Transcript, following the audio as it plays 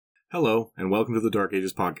Hello, and welcome to the Dark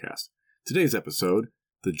Ages podcast. Today's episode,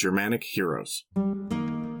 the Germanic Heroes.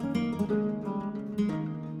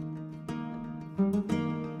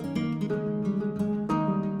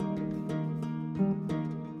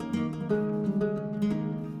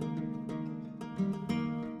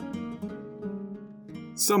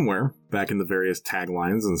 Somewhere, back in the various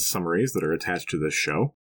taglines and summaries that are attached to this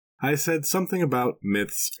show, I said something about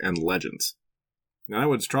myths and legends. And I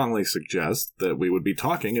would strongly suggest that we would be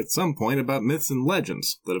talking at some point about myths and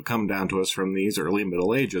legends that have come down to us from these early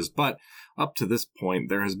Middle Ages, but up to this point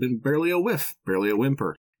there has been barely a whiff, barely a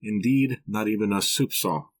whimper, indeed not even a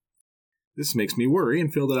soupçon. This makes me worry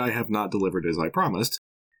and feel that I have not delivered as I promised,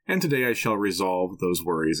 and today I shall resolve those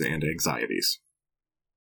worries and anxieties.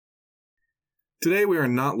 Today we are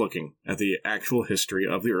not looking at the actual history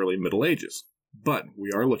of the early Middle Ages, but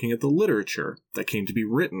we are looking at the literature that came to be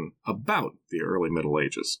written about the early Middle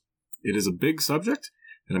Ages. It is a big subject,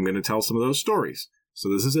 and I'm going to tell some of those stories, so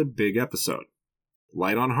this is a big episode.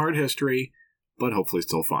 Light on hard history, but hopefully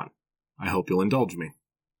still fun. I hope you'll indulge me.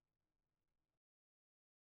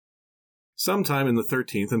 Sometime in the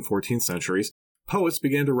 13th and 14th centuries, poets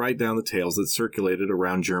began to write down the tales that circulated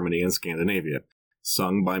around Germany and Scandinavia,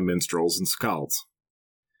 sung by minstrels and skalds.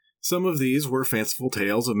 Some of these were fanciful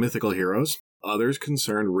tales of mythical heroes. Others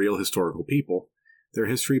concerned real historical people, their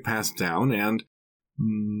history passed down and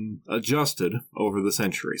adjusted over the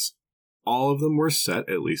centuries. All of them were set,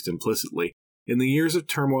 at least implicitly, in the years of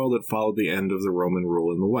turmoil that followed the end of the Roman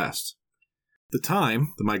rule in the West. The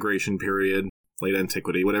time, the migration period, late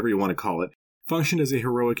antiquity, whatever you want to call it, functioned as a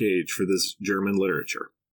heroic age for this German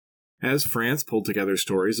literature. As France pulled together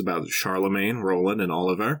stories about Charlemagne, Roland, and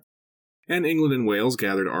Oliver, and England and Wales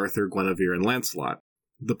gathered Arthur, Guinevere, and Lancelot,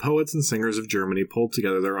 the poets and singers of Germany pulled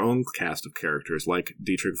together their own cast of characters like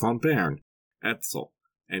Dietrich von Bern, Etzel,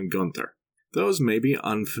 and Gunther. Those may be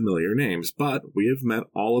unfamiliar names, but we have met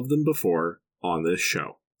all of them before on this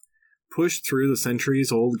show. Pushed through the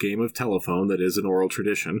centuries-old game of telephone that is an oral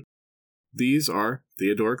tradition, these are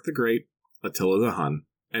Theodoric the Great, Attila the Hun,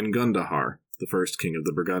 and Gundahar, the first king of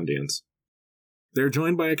the Burgundians. They're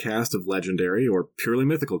joined by a cast of legendary or purely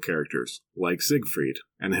mythical characters, like Siegfried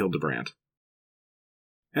and Hildebrand.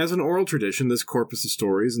 As an oral tradition, this corpus of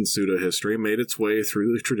stories and pseudo-history made its way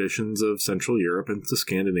through the traditions of Central Europe into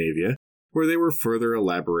Scandinavia, where they were further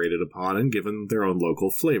elaborated upon and given their own local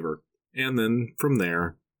flavor, and then, from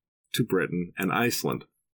there, to Britain and Iceland.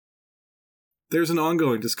 There's an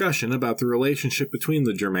ongoing discussion about the relationship between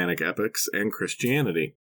the Germanic epics and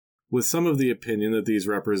Christianity, with some of the opinion that these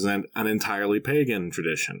represent an entirely pagan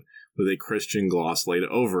tradition, with a Christian gloss laid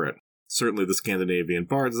over it. Certainly the Scandinavian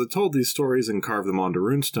bards that told these stories and carved them onto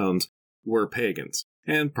runestones were pagans,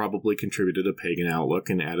 and probably contributed a pagan outlook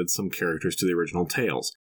and added some characters to the original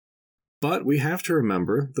tales. But we have to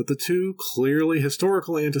remember that the two clearly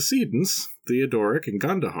historical antecedents, Theodoric and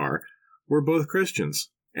Gundahar, were both Christians,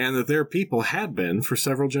 and that their people had been for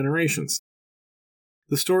several generations.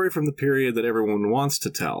 The story from the period that everyone wants to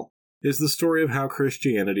tell is the story of how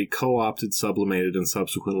Christianity co-opted, sublimated, and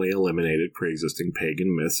subsequently eliminated pre-existing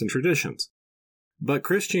pagan myths and traditions. But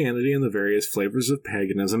Christianity and the various flavors of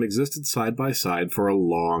paganism existed side by side for a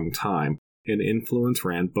long time, and influence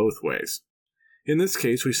ran both ways. In this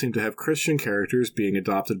case, we seem to have Christian characters being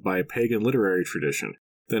adopted by a pagan literary tradition,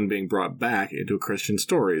 then being brought back into Christian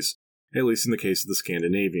stories, at least in the case of the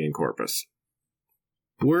Scandinavian corpus.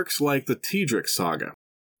 Works like the Tiedrich saga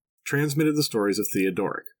transmitted the stories of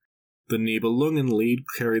Theodoric. The Nibelungenlied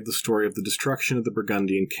carried the story of the destruction of the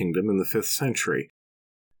Burgundian kingdom in the 5th century.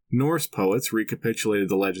 Norse poets recapitulated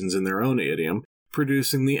the legends in their own idiom,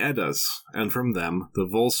 producing the Eddas, and from them, the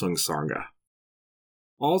Volsungssaga.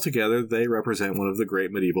 Altogether, they represent one of the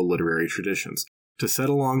great medieval literary traditions, to set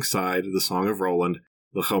alongside the Song of Roland,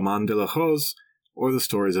 the Roman de la Rose, or the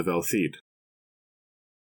stories of Elthid.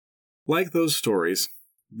 Like those stories,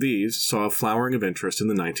 these saw a flowering of interest in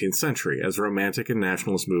the 19th century as Romantic and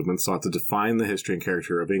nationalist movements sought to define the history and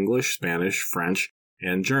character of English, Spanish, French,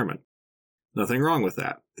 and German. Nothing wrong with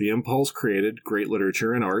that. The impulse created great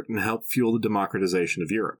literature and art and helped fuel the democratization of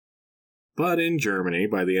Europe. But in Germany,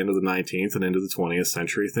 by the end of the 19th and into the 20th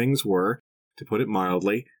century, things were, to put it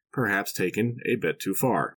mildly, perhaps taken a bit too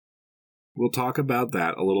far. We'll talk about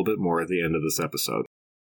that a little bit more at the end of this episode.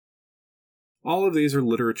 All of these are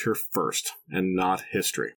literature first, and not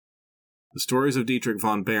history. The stories of Dietrich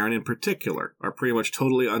von Bern in particular are pretty much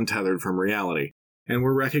totally untethered from reality, and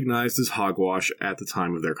were recognized as hogwash at the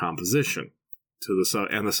time of their composition,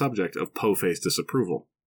 and the subject of po-faced disapproval.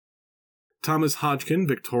 Thomas Hodgkin,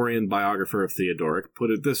 Victorian biographer of Theodoric,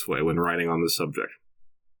 put it this way when writing on the subject.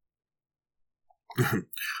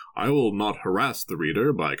 I will not harass the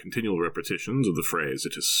reader by continual repetitions of the phrase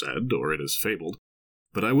 "it is said" or "it is fabled,"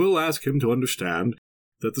 but I will ask him to understand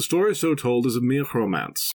that the story so told is a mere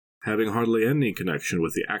romance, having hardly any connection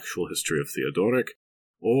with the actual history of Theodoric,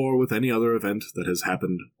 or with any other event that has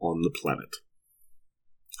happened on the planet.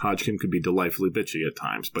 Hodgkin could be delightfully bitchy at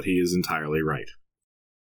times, but he is entirely right.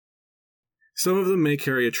 Some of them may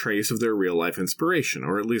carry a trace of their real-life inspiration,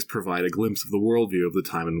 or at least provide a glimpse of the worldview of the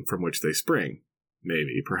time from which they spring.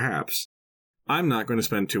 Maybe, perhaps. I'm not going to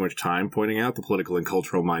spend too much time pointing out the political and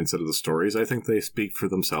cultural mindset of the stories. I think they speak for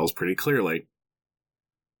themselves pretty clearly.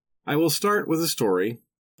 I will start with a story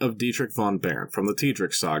of Dietrich von Bern from the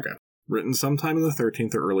Dietrich Saga, written sometime in the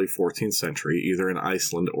 13th or early 14th century, either in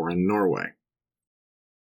Iceland or in Norway.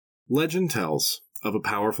 Legend tells of a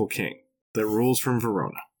powerful king that rules from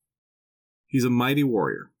Verona. He's a mighty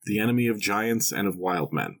warrior, the enemy of giants and of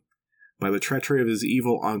wild men. By the treachery of his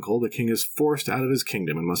evil uncle, the king is forced out of his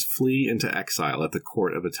kingdom and must flee into exile at the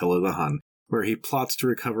court of Attila the Hun, where he plots to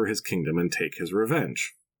recover his kingdom and take his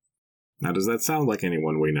revenge. Now, does that sound like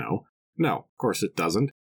anyone we know? No, of course it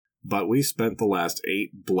doesn't. But we spent the last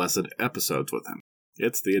 8 blessed episodes with him.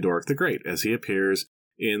 It's Theodoric the Great, as he appears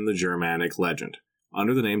in the Germanic legend,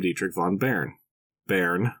 under the name Dietrich von Bern.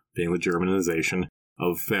 Bern being the Germanization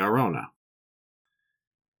of Verona.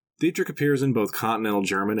 Dietrich appears in both continental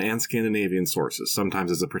German and Scandinavian sources,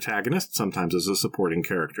 sometimes as a protagonist, sometimes as a supporting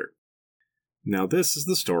character. Now this is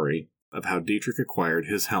the story of how Dietrich acquired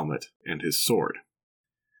his helmet and his sword.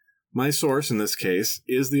 My source in this case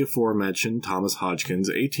is the aforementioned Thomas Hodgkin's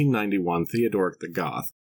 1891 Theodoric the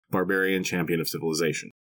Goth, Barbarian Champion of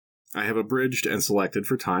Civilization. I have abridged and selected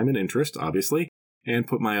for time and interest, obviously, and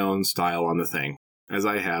put my own style on the thing, as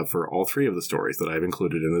I have for all 3 of the stories that I've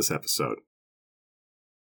included in this episode.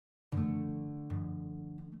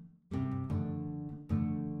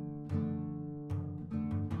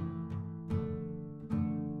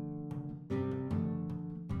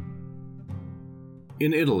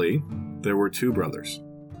 In Italy, there were 2 brothers,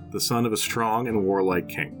 the son of a strong and warlike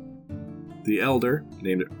king. The elder,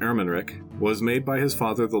 named Ermenric, was made by his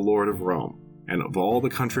father the Lord of Rome, and of all the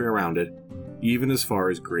country around it, even as far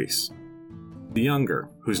as Greece. The younger,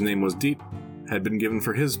 whose name was Dietmar, had been given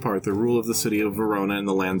for his part the rule of the city of Verona and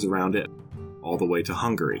the lands around it, all the way to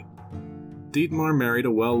Hungary. Dietmar married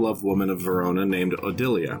a well-loved woman of Verona named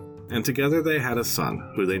Odilia, and together they had a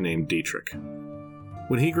son, who they named Dietrich.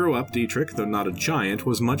 When he grew up, Dietrich, though not a giant,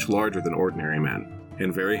 was much larger than ordinary men,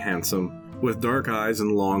 and very handsome, with dark eyes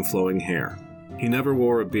and long flowing hair. He never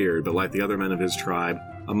wore a beard, but like the other men of his tribe,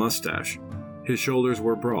 a mustache. His shoulders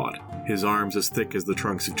were broad, his arms as thick as the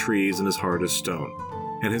trunks of trees and as hard as stone,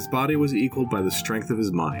 and his body was equaled by the strength of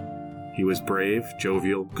his mind. He was brave,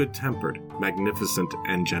 jovial, good-tempered, magnificent,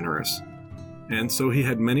 and generous. And so he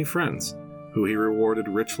had many friends, who he rewarded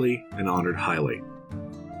richly and honored highly.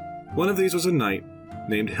 One of these was a knight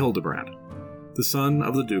named Hildebrand, the son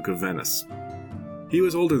of the Duke of Venice. He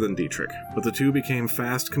was older than Dietrich, but the 2 became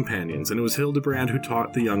fast companions, and it was Hildebrand who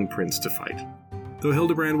taught the young prince to fight. Though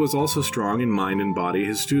Hildebrand was also strong in mind and body,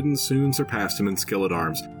 his students soon surpassed him in skill at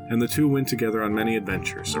arms, and the 2 went together on many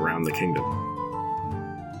adventures around the kingdom.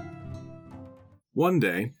 One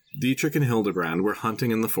day, Dietrich and Hildebrand were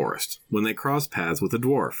hunting in the forest, when they crossed paths with a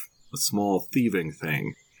dwarf, a small thieving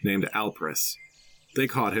thing, named Alpris. They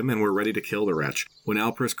caught him and were ready to kill the wretch, when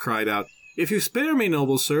Alpris cried out, "If you spare me,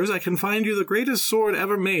 noble sirs, I can find you the greatest sword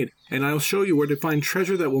ever made, and I will show you where to find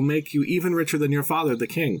treasure that will make you even richer than your father, the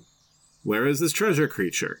king." "Where is this treasure,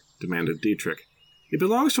 creature?" demanded Dietrich. "It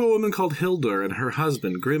belongs to a woman called Hildur and her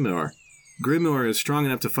husband, Grimur. Grimur is strong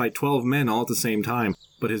enough to fight 12 men all at the same time,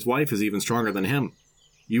 but his wife is even stronger than him.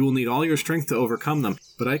 You will need all your strength to overcome them,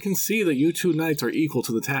 but I can see that you 2 knights are equal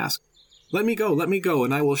to the task. Let me go,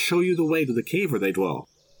 and I will show you the way to the cave where they dwell."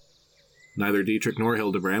 Neither Dietrich nor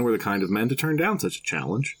Hildebrand were the kind of men to turn down such a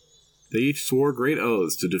challenge. They each swore great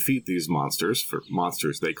oaths to defeat these monsters, for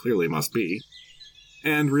monsters they clearly must be,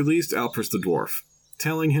 and released Alpris the dwarf,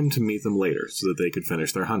 telling him to meet them later so that they could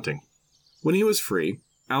finish their hunting. When he was free,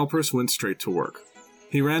 Alpris went straight to work.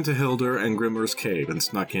 He ran to Hildur and Grimur's cave and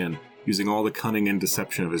snuck in, using all the cunning and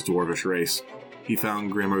deception of his dwarvish race. He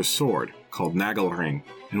found Grimur's sword, called Nagelring,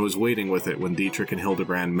 and was waiting with it when Dietrich and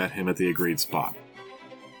Hildebrand met him at the agreed spot.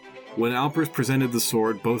 When Alpris presented the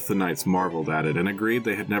sword, both the knights marveled at it and agreed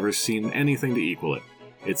they had never seen anything to equal it.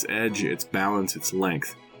 Its edge, its balance, its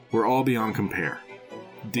length were all beyond compare.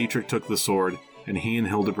 Dietrich took the sword, and he and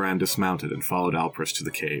Hildebrand dismounted and followed Alpris to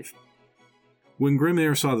the cave. When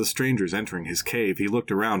Grimur saw the strangers entering his cave, he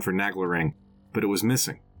looked around for Nagelring, but it was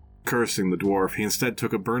missing. Cursing the dwarf, he instead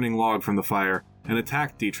took a burning log from the fire and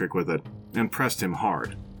attacked Dietrich with it, and pressed him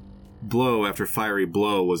hard. Blow after fiery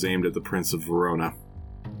blow was aimed at the Prince of Verona.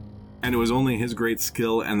 And it was only his great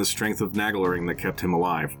skill and the strength of Naglering that kept him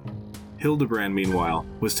alive. Hildebrand, meanwhile,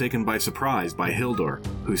 was taken by surprise by Hildur,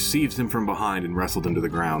 who seized him from behind and wrestled him to the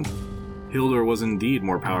ground. Hildur was indeed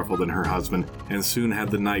more powerful than her husband, and soon had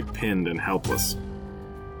the knight pinned and helpless.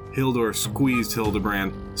 Hildur squeezed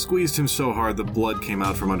Hildebrand, squeezed him so hard that blood came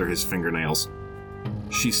out from under his fingernails.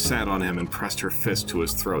 She sat on him and pressed her fist to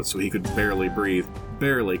his throat so he could barely breathe,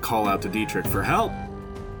 barely call out to Dietrich for help.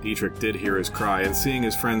 Dietrich did hear his cry, and seeing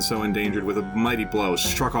his friend so endangered with a mighty blow,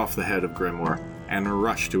 struck off the head of Grimoire and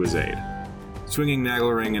rushed to his aid. Swinging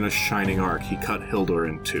Naglering in a shining arc, he cut Hildur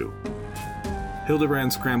in two.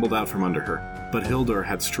 Hildebrand scrambled out from under her, but Hildur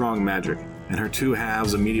had strong magic, and her two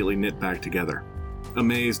halves immediately knit back together.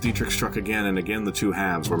 Amazed, Dietrich struck again, and again the two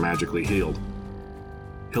halves were magically healed.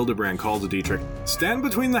 Hildebrand called to Dietrich, "Stand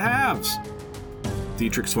between the halves!"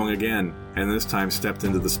 Dietrich swung again, and this time stepped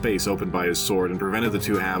into the space opened by his sword and prevented the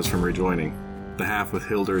two halves from rejoining. The half with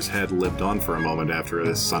Hildur's head lived on for a moment after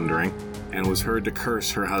this sundering, and was heard to curse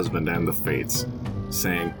her husband and the Fates,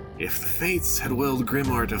 saying, "If the Fates had willed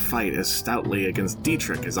Grimoire to fight as stoutly against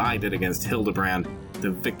Dietrich as I did against Hildebrand,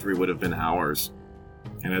 the victory would have been ours."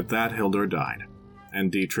 And at that Hildur died, and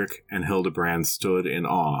Dietrich and Hildebrand stood in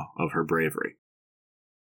awe of her bravery.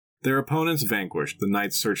 Their opponents vanquished, the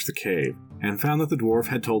knights searched the cave, and found that the dwarf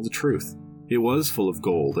had told the truth. It was full of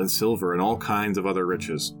gold and silver and all kinds of other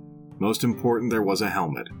riches. Most important, there was a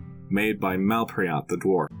helmet, made by Malpriant the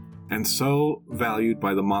dwarf, and so valued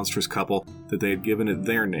by the monstrous couple that they had given it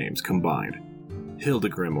their names combined,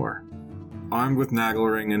 Hildegrimor. Armed with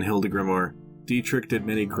Naglering and Hildegrimor, Dietrich did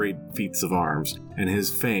many great feats of arms, and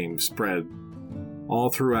his fame spread all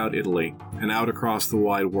throughout Italy and out across the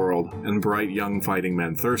wide world, and bright young fighting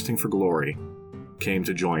men thirsting for glory came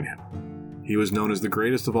to join him. He was known as the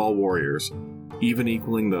greatest of all warriors, even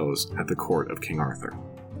equaling those at the court of King Arthur.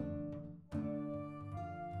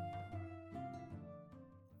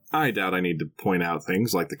 I doubt I need to point out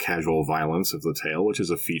things like the casual violence of the tale, which is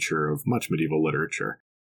a feature of much medieval literature.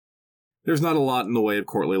 There's not a lot in the way of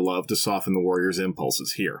courtly love to soften the warrior's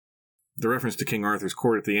impulses here. The reference to King Arthur's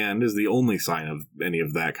court at the end is the only sign of any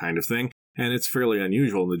of that kind of thing, and it's fairly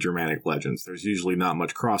unusual in the Germanic legends. There's usually not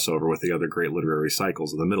much crossover with the other great literary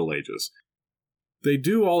cycles of the Middle Ages. They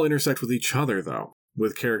do all intersect with each other, though,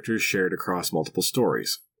 with characters shared across multiple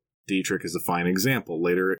stories. Dietrich is a fine example.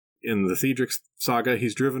 Later in the Theodric saga,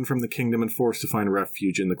 he's driven from the kingdom and forced to find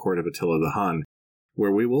refuge in the court of Attila the Hun,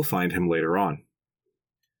 where we will find him later on.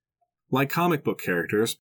 Like comic book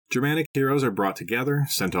characters, Germanic heroes are brought together,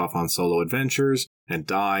 sent off on solo adventures, and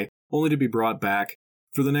die, only to be brought back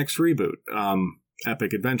for the next reboot,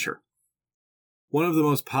 epic adventure. One of the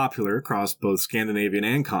most popular across both Scandinavian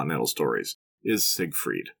and continental stories is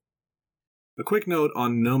Siegfried. A quick note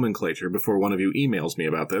on nomenclature before one of you emails me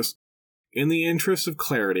about this. In the interest of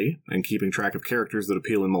clarity and keeping track of characters that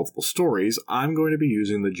appeal in multiple stories, I'm going to be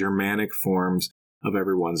using the Germanic forms of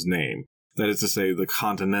everyone's name, that is to say, the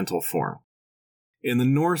continental form. In the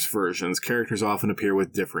Norse versions, characters often appear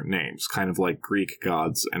with different names, kind of like Greek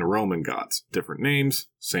gods and Roman gods. Different names,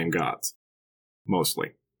 same gods.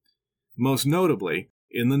 Mostly. Most notably,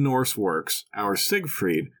 in the Norse works, our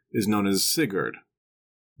Siegfried is known as Sigurd,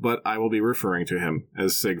 but I will be referring to him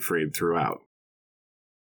as Siegfried throughout.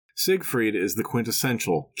 Siegfried is the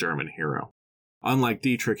quintessential German hero. Unlike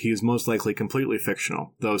Dietrich, he is most likely completely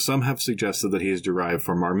fictional, though some have suggested that he is derived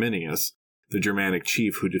from Arminius, the Germanic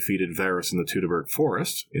chief who defeated Varus in the Teutoburg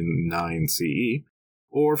Forest in 9 CE,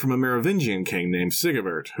 or from a Merovingian king named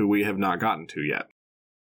Sigebert, who we have not gotten to yet.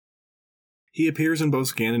 He appears in both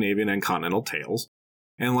Scandinavian and continental tales,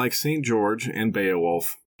 and like St. George and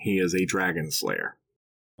Beowulf, he is a dragon slayer.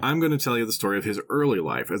 I'm going to tell you the story of his early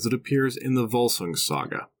life as it appears in the Volsung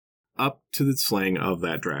saga, up to the slaying of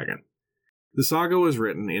that dragon. The saga was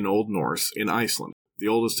written in Old Norse in Iceland. The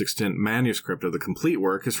oldest extant manuscript of the complete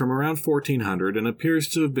work is from around 1400 and appears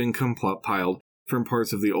to have been compiled from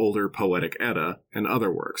parts of the older Poetic Edda and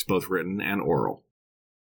other works, both written and oral.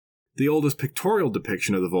 The oldest pictorial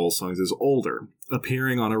depiction of the Volsungs is older,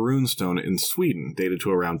 appearing on a runestone in Sweden, dated to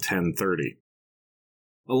around 1030.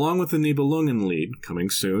 Along with the Nibelungenlied, coming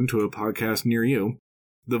soon to a podcast near you,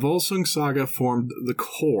 the Volsung saga formed the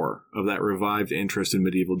core of that revived interest in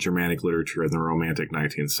medieval Germanic literature in the Romantic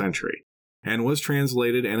 19th century, and was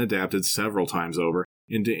translated and adapted several times over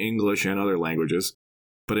into English and other languages,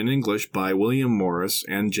 but in English by William Morris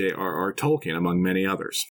and J.R.R. Tolkien, among many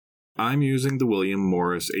others. I'm using the William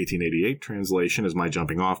Morris 1888 translation as my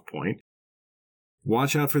jumping-off point.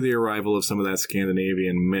 Watch out for the arrival of some of that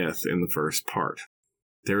Scandinavian myth in the first part.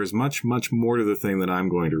 There is much, much more to the thing that I'm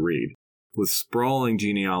going to read, with sprawling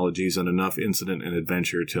genealogies and enough incident and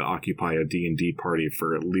adventure to occupy a D&D party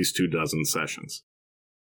for at least 24 sessions.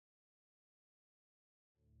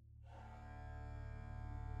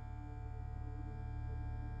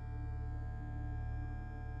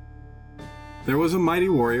 There was a mighty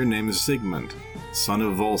warrior named Sigmund, son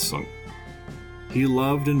of Volsung. He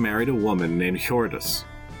loved and married a woman named Hjordis.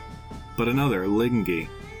 But another, Lingi,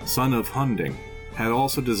 son of Hunding, had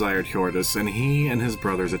also desired Hjordis, and he and his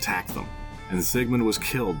brothers attacked them, and Sigmund was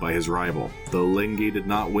killed by his rival, though Lingi did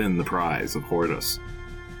not win the prize of Hjordis.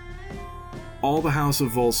 All the house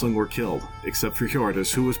of Volsung were killed, except for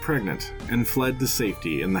Hjordis, who was pregnant, and fled to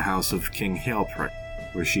safety in the house of King Hjálprik,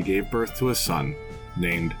 where she gave birth to a son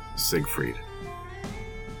named Siegfried.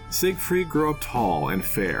 Siegfried grew up tall and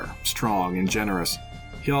fair, strong and generous.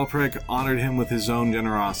 Hjálprik honored him with his own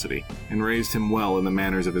generosity, and raised him well in the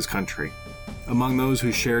manners of his country. Among those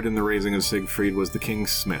who shared in the raising of Siegfried was the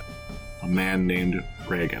king's smith, a man named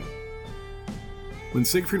Regin. When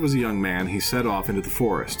Siegfried was a young man, he set off into the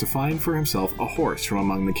forest to find for himself a horse from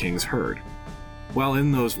among the king's herd. While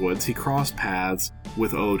in those woods, he crossed paths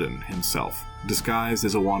with Odin himself, disguised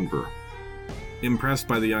as a wanderer. Impressed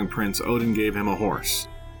by the young prince, Odin gave him a horse,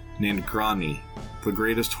 named Grani, the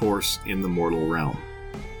greatest horse in the mortal realm.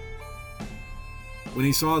 When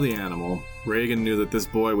he saw the animal, Regin knew that this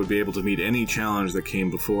boy would be able to meet any challenge that came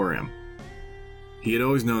before him. He had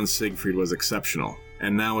always known Siegfried was exceptional,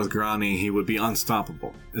 and now with Grani he would be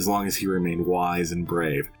unstoppable, as long as he remained wise and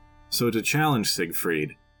brave. So to challenge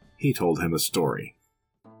Siegfried, he told him a story.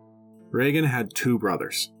 Regin had 2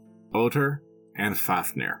 brothers, Ottar and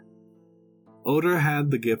Fafnir. Ottar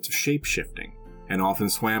had the gift of shape-shifting, and often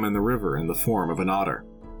swam in the river in the form of an otter.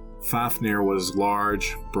 Fafnir was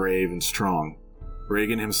large, brave, and strong.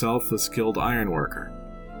 Regin himself a skilled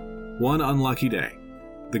ironworker. One unlucky day,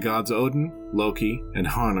 the gods Odin, Loki, and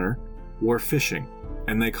Hörnr were fishing,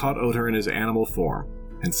 and they caught Ottar in his animal form,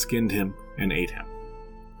 and skinned him and ate him.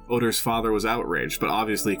 Ottar's father was outraged, but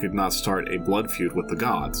obviously could not start a blood feud with the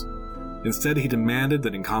gods. Instead, he demanded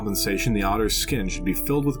that in compensation the otter's skin should be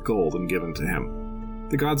filled with gold and given to him.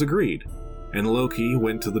 The gods agreed, and Loki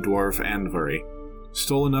went to the dwarf Andvari,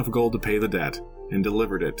 stole enough gold to pay the debt, and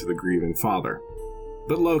delivered it to the grieving father.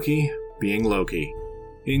 But Loki, being Loki,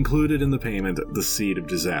 included in the payment the seed of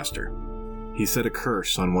disaster. He set a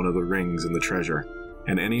curse on one of the rings in the treasure,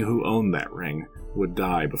 and any who owned that ring would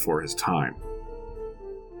die before his time.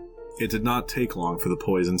 It did not take long for the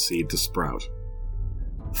poison seed to sprout.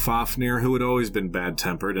 Fafnir, who had always been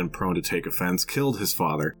bad-tempered and prone to take offense, killed his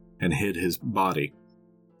father and hid his body.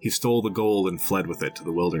 He stole the gold and fled with it to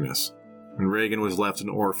the wilderness, and Regin was left an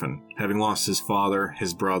orphan, having lost his father,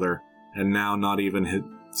 his brother, and now not even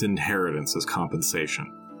his inheritance as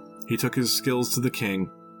compensation. He took his skills to the king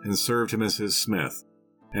and served him as his smith,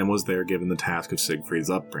 and was there given the task of Siegfried's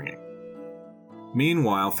upbringing.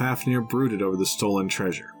 Meanwhile, Fafnir brooded over the stolen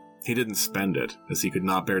treasure. He didn't spend it, as he could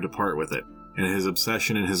not bear to part with it, and his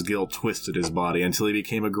obsession and his guilt twisted his body until he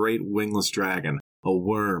became a great wingless dragon, a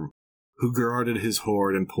worm, who guarded his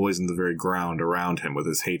hoard and poisoned the very ground around him with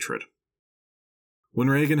his hatred. When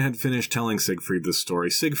Regin had finished telling Siegfried this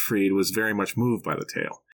story, Siegfried was very much moved by the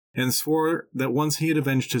tale, and swore that once he had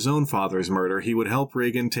avenged his own father's murder, he would help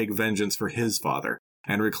Regin take vengeance for his father,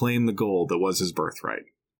 and reclaim the gold that was his birthright.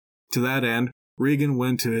 To that end, Regin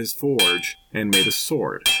went to his forge and made a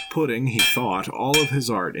sword, putting, he thought, all of his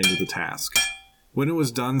art into the task. When it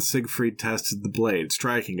was done, Siegfried tested the blade,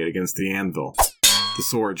 striking it against the anvil. The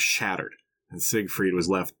sword shattered, and Siegfried was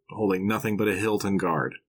left holding nothing but a hilt and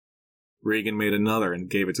guard. Regin made another and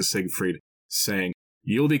gave it to Siegfried, saying,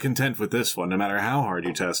 "You'll be content with this one, no matter how hard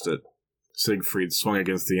you test it." Siegfried swung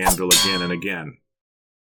against the anvil again and again.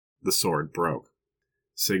 The sword broke.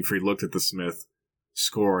 Siegfried looked at the smith,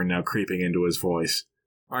 scorn now creeping into his voice.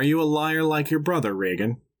 "Are you a liar like your brother,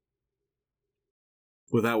 Regin?"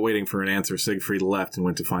 Without waiting for an answer, Siegfried left and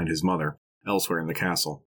went to find his mother, elsewhere in the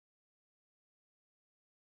castle.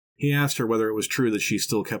 He asked her whether it was true that she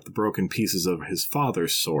still kept the broken pieces of his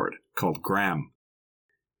father's sword, called Gram.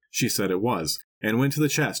 She said it was, and went to the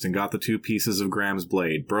chest and got the 2 pieces of Gram's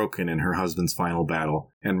blade, broken in her husband's final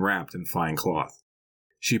battle, and wrapped in fine cloth.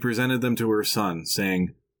 She presented them to her son,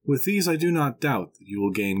 saying, "With these I do not doubt that you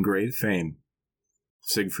will gain great fame."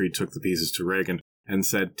 Siegfried took the pieces to Regin, and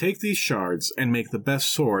said, "Take these shards, and make the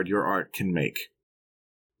best sword your art can make."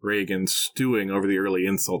 Regin, stewing over the early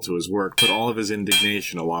insult to his work, put all of his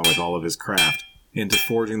indignation, along with all of his craft, into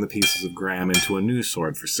forging the pieces of Gram into a new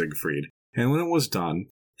sword for Siegfried, and when it was done,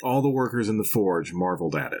 all the workers in the forge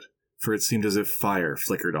marveled at it, for it seemed as if fire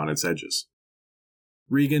flickered on its edges.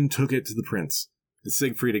 Regin took it to the prince, and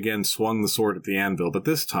Siegfried again swung the sword at the anvil, but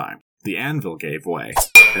this time The anvil gave way,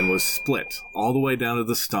 and was split all the way down to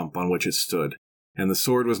the stump on which it stood, and the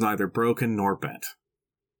sword was neither broken nor bent.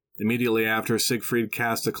 Immediately after, Siegfried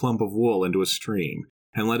cast a clump of wool into a stream,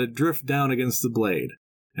 and let it drift down against the blade,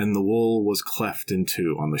 and the wool was cleft in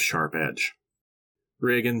two on the sharp edge.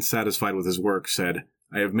 Regin, satisfied with his work, said,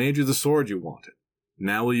 "I have made you the sword you wanted.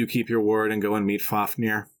 Now will you keep your word and go and meet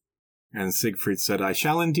Fafnir?" And Siegfried said, "I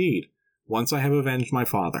shall indeed, once I have avenged my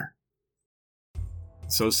father."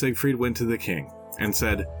 So Siegfried went to the king, and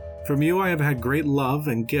said, "From you I have had great love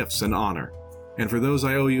and gifts and honor, and for those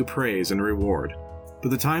I owe you praise and reward. But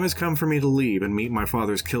the time has come for me to leave and meet my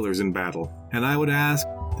father's killers in battle, and I would ask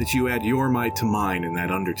that you add your might to mine in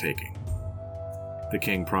that undertaking." The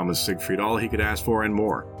king promised Siegfried all he could ask for and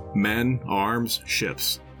more: men, arms,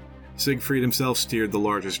 ships. Siegfried himself steered the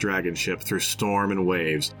largest dragon ship through storm and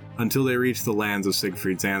waves until they reached the lands of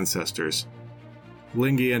Siegfried's ancestors.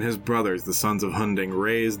 Lingi and his brothers, the sons of Hunding,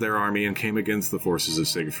 raised their army and came against the forces of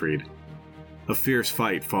Siegfried. A fierce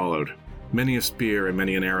fight followed. Many a spear and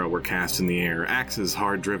many an arrow were cast in the air, axes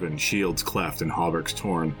hard driven, shields cleft, and hauberks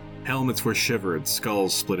torn. Helmets were shivered,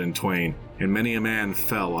 skulls split in twain, and many a man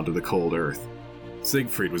fell onto the cold earth.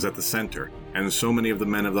 Siegfried was at the center, and so many of the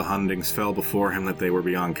men of the Hundings fell before him that they were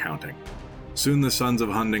beyond counting. Soon the sons of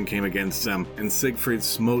Hunding came against them, and Siegfried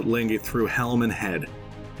smote Lingi through helm and head,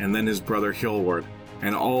 and then his brother Hjolward,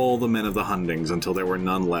 and all the men of the Hundings until there were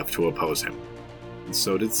none left to oppose him. And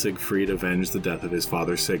so did Siegfried avenge the death of his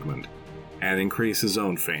father Sigmund, and increase his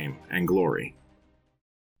own fame and glory.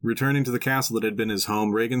 Returning to the castle that had been his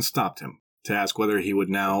home, Regin stopped him to ask whether he would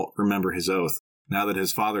now remember his oath, now that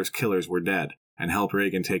his father's killers were dead, and help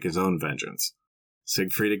Regin take his own vengeance.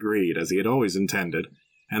 Siegfried agreed, as he had always intended,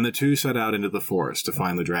 and the two set out into the forest to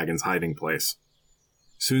find the dragon's hiding place.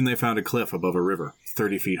 Soon they found a cliff above a river,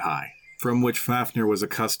 30 feet high, from which Fafnir was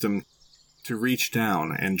accustomed to reach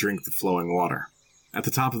down and drink the flowing water. At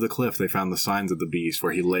the top of the cliff they found the signs of the beast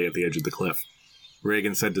where he lay at the edge of the cliff.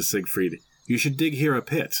 Regin said to Siegfried, "You should dig here a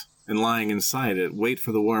pit, and lying inside it, wait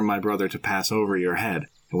for the worm my brother to pass over your head,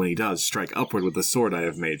 and when he does, strike upward with the sword I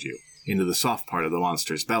have made you, into the soft part of the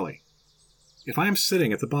monster's belly." "If I am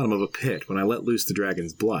sitting at the bottom of a pit when I let loose the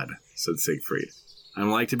dragon's blood," said Siegfried, "I am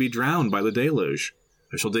like to be drowned by the deluge.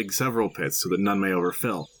 I shall dig several pits so that none may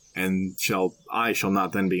overfill, and I shall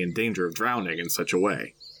not then be in danger of drowning in such a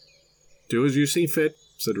way." "Do as you see fit,"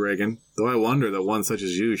 said Regin, "though I wonder that one such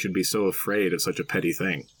as you should be so afraid of such a petty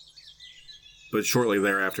thing." But shortly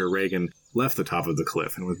thereafter Regin left the top of the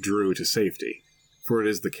cliff and withdrew to safety, for it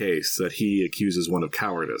is the case that he accuses one of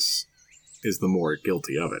cowardice is the more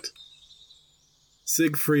guilty of it.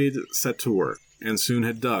 Siegfried set to work, and soon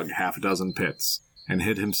had dug 6 pits, and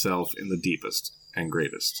hid himself in the deepest and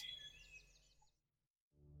greatest.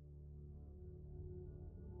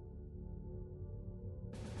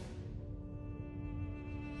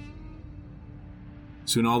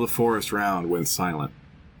 Soon all the forest round went silent,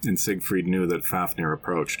 and Siegfried knew that Fafnir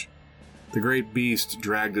approached. The great beast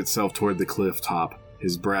dragged itself toward the cliff top.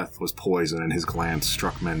 His breath was poison, and his glance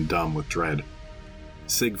struck men dumb with dread.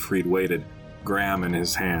 Siegfried waited, Gram in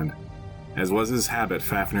his hand. As was his habit,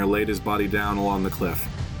 Fafnir laid his body down along the cliff,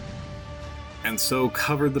 and so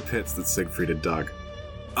covered the pits that Siegfried had dug.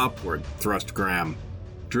 Upward thrust Gram,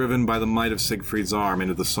 driven by the might of Siegfried's arm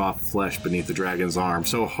into the soft flesh beneath the dragon's arm,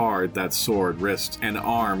 so hard that sword, wrist, and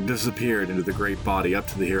arm disappeared into the great body up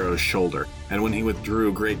to the hero's shoulder, and when he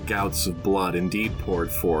withdrew, great gouts of blood indeed poured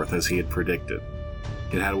forth as he had predicted.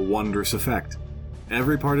 It had a wondrous effect.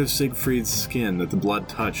 Every part of Siegfried's skin that the blood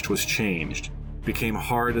touched was changed, became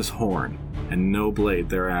hard as horn, and no blade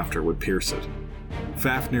thereafter would pierce it.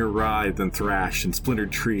 Fafnir writhed and thrashed and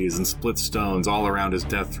splintered trees and split stones all around his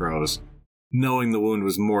death throes. Knowing the wound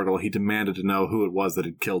was mortal, he demanded to know who it was that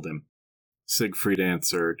had killed him. Siegfried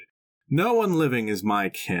answered, "No one living is my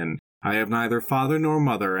kin. I have neither father nor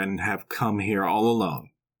mother, and have come here all alone."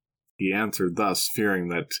 He answered thus, fearing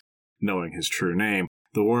that, knowing his true name,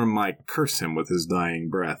 the worm might curse him with his dying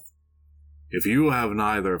breath. "If you have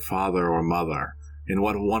neither father or mother, in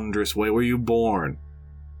what wondrous way were you born?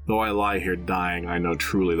 Though I lie here dying, I know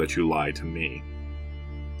truly that you lie to me."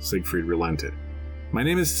 Siegfried relented. "My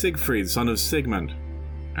name is Siegfried, son of Sigmund."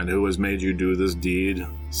 "And who has made you do this deed,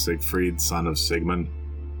 Siegfried, son of Sigmund?"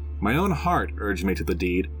 "My own heart urged me to the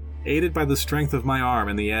deed, aided by the strength of my arm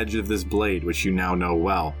and the edge of this blade, which you now know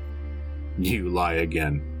well." "You lie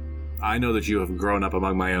again. I know that you have grown up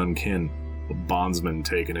among my own kin, a bondsman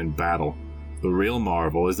taken in battle. The real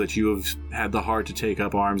marvel is that you have had the heart to take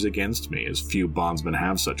up arms against me, as few bondsmen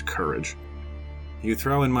have such courage. You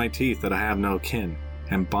throw in my teeth that I have no kin,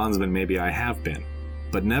 and bondsman maybe I have been,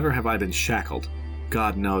 but never have I been shackled.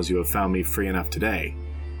 God knows you have found me free enough today.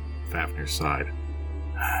 Fafnir sighed.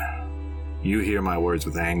 You hear my words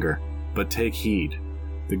with anger, but take heed.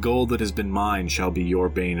 The gold that has been mine shall be your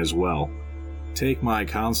bane as well. Take my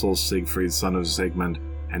counsel, Siegfried, son of Sigmund,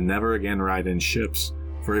 and never again ride in ships,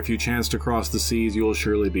 for if you chance to cross the seas, you will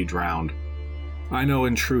surely be drowned. I know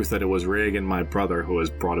in truth that it was Regin, my brother, who has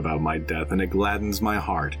brought about my death, and it gladdens my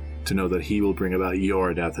heart to know that he will bring about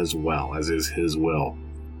your death as well, as is his will.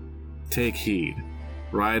 Take heed.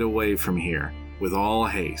 Ride away from here, with all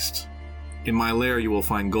haste. In my lair you will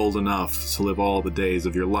find gold enough to live all the days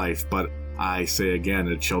of your life, but I say again,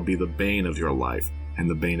 it shall be the bane of your life, and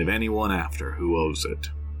the bane of anyone after who owes it.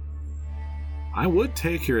 I would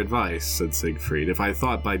take your advice, said Siegfried, if I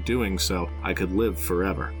thought by doing so I could live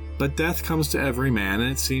forever. But death comes to every man,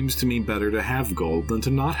 and it seems to me better to have gold than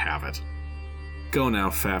to not have it. Go now,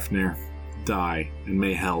 Fafnir. Die, and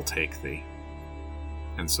may hell take thee.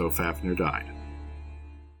 And so Fafnir died.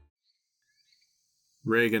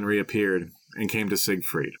 Regin reappeared, and came to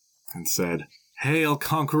Siegfried, and said, Hail,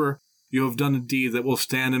 conqueror! You have done a deed that will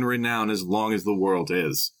stand in renown as long as the world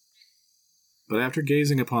is. But after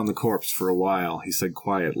gazing upon the corpse for a while, he said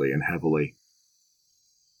quietly and heavily,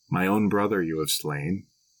 My own brother you have slain,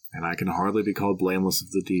 and I can hardly be called blameless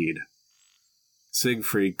of the deed.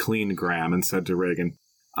 Siegfried cleaned Gram and said to Regin,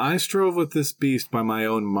 I strove with this beast by my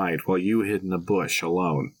own might, while you hid in a bush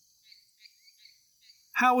alone.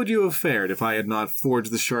 How would you have fared if I had not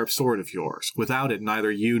forged the sharp sword of yours? Without it,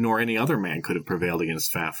 neither you nor any other man could have prevailed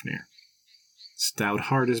against Fafnir. Stout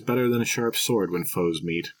heart is better than a sharp sword when foes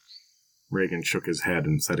meet. Regin shook his head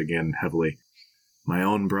and said again heavily, My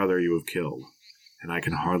own brother you have killed, and I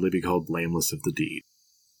can hardly be called blameless of the deed.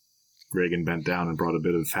 Regin bent down and brought a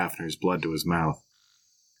bit of Fafnir's blood to his mouth,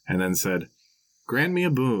 and then said, Grant me a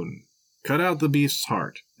boon. Cut out the beast's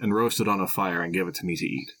heart, and roast it on a fire and give it to me to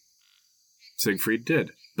eat. Siegfried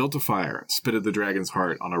did, built a fire, and spitted the dragon's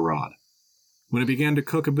heart on a rod. When it began to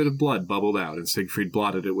cook, a bit of blood bubbled out, and Siegfried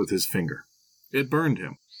blotted it with his finger. It burned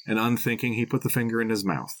him, and unthinking he put the finger in his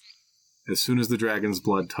mouth. As soon as the dragon's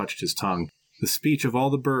blood touched his tongue, the speech of all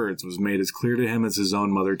the birds was made as clear to him as his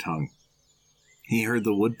own mother tongue. He heard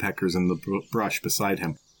the woodpeckers in the brush beside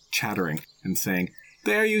him, chattering and saying,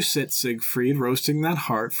 There you sit, Siegfried, roasting that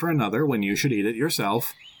heart for another when you should eat it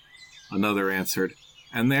yourself. Another answered,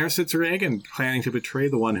 And there sits Regin, planning to betray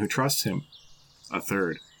the one who trusts him. A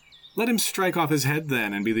third, Let him strike off his head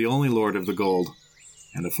then, and be the only lord of the gold.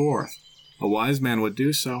 And a fourth, A wise man would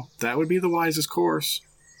do so. That would be the wisest course.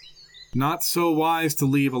 Not so wise to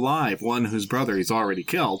leave alive one whose brother he's already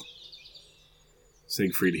killed.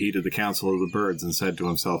 Siegfried heeded the counsel of the birds and said to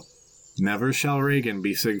himself, Never shall Regin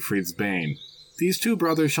be Siegfried's bane. These two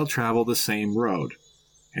brothers shall travel the same road.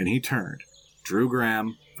 And he turned, drew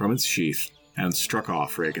Gram from its sheath, and struck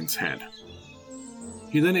off Regin's head.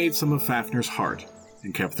 He then ate some of Fafnir's heart,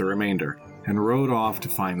 and kept the remainder, and rode off to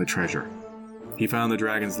find the treasure. He found the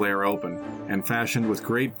dragon's lair open, and fashioned with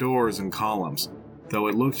great doors and columns, though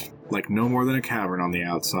it looked like no more than a cavern on the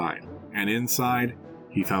outside, and inside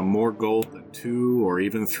he found more gold than 2 or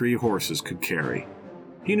even 3 horses could carry.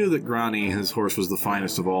 He knew that Grani, his horse, was the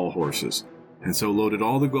finest of all horses, and so loaded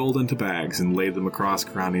all the gold into bags and laid them across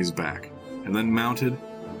Grani's back, and then mounted,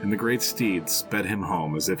 and the great steed sped him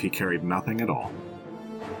home as if he carried nothing at all.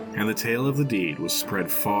 And the tale of the deed was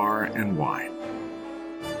spread far and wide.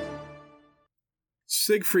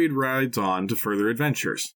 Siegfried rides on to further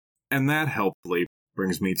adventures, and that helpfully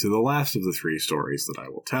brings me to the last of the 3 stories that I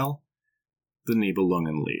will tell, the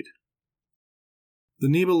Nibelungenlied. The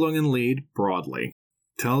Nibelungenlied, broadly,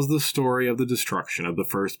 tells the story of the destruction of the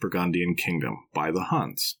first Burgundian kingdom by the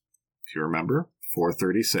Huns. If you remember,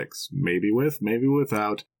 436, maybe with, maybe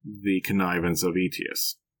without, the connivance of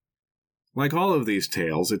Aetius. Like all of these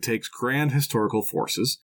tales, it takes grand historical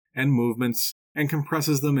forces and movements and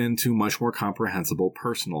compresses them into much more comprehensible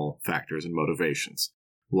personal factors and motivations.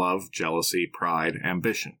 Love, jealousy, pride,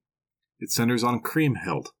 ambition. It centers on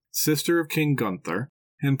Kriemhild, sister of King Gunther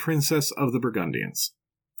and princess of the Burgundians,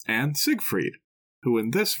 and Siegfried, who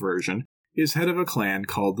in this version is head of a clan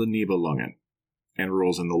called the Nibelungen, and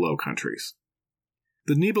rules in the Low Countries.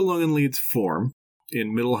 The Nibelungenlied's form,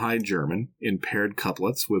 in Middle High German, in paired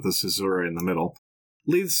couplets with a caesura in the middle,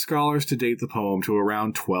 leads scholars to date the poem to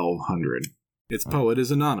around 1200. Its poet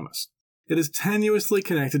is anonymous. It is tenuously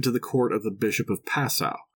connected to the court of the Bishop of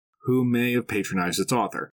Passau, who may have patronized its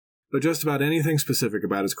author, but just about anything specific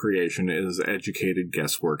about its creation is educated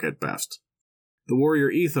guesswork at best. The warrior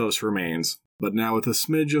ethos remains, but now with a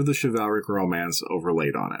smidge of the chivalric romance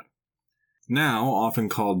overlaid on it. Now, often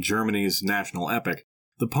called Germany's national epic,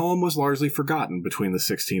 the poem was largely forgotten between the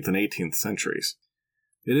 16th and 18th centuries.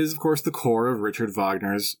 It is, of course, the core of Richard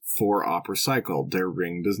Wagner's four-opera cycle, Der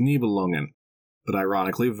Ring des Nibelungen, but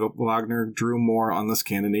ironically, Wagner drew more on the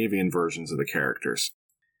Scandinavian versions of the characters.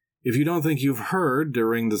 If you don't think you've heard Der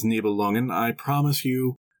Ring des Nibelungen, I promise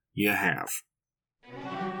you, you have.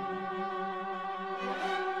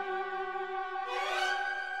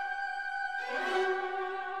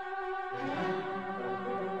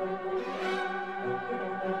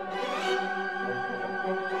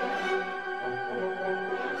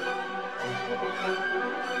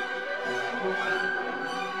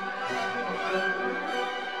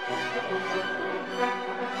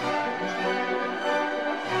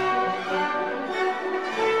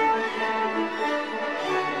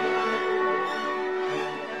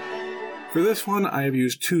 For this one, I have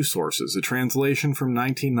used two sources, a translation from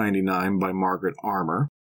 1999 by Margaret Armour,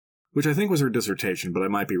 which I think was her dissertation, but I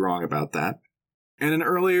might be wrong about that, and an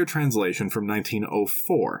earlier translation from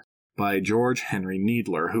 1904 by George Henry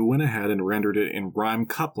Needler, who went ahead and rendered it in rhyme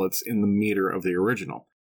couplets in the meter of the original.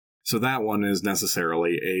 So that one is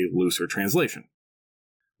necessarily a looser translation.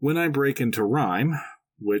 When I break into rhyme,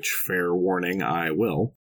 which, fair warning, I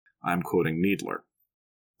will, I'm quoting Needler.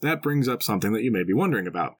 That brings up something that you may be wondering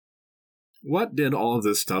about. What did all of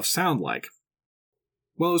this stuff sound like?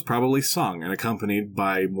 Well, it was probably sung and accompanied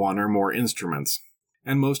by one or more instruments,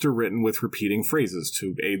 and most are written with repeating phrases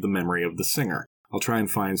to aid the memory of the singer. I'll try and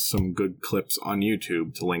find some good clips on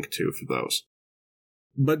YouTube to link to for those.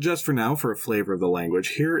 But just for now, for a flavor of the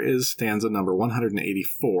language, here is stanza number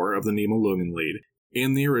 184 of the Nibelungenlied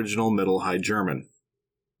in the original Middle High German.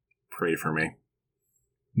 Pray for me.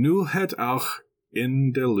 Nu het auch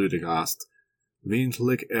in der Lüdegast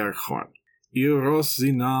windlich erhorn. Ihr Ross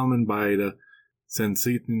sie nahmen beide,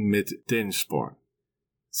 sensiten mit den Sporn.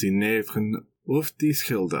 Sie neven auf die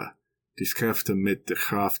Schilder, die Kräfte mit der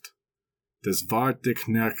Kraft, des ward der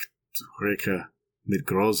Knecht Recke mit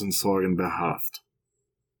großen Sorgen behaft.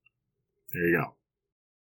 There you go.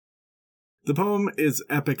 The poem is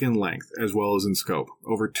epic in length, as well as in scope,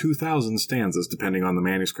 over 2,000 stanzas depending on the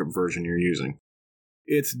manuscript version you're using.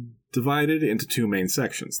 It's divided into two main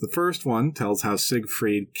sections. The first one tells how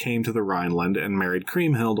Siegfried came to the Rhineland and married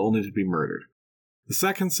Kriemhild only to be murdered. The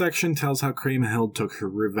second section tells how Kriemhild took her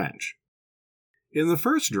revenge. In the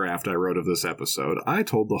first draft I wrote of this episode, I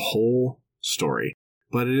told the whole story,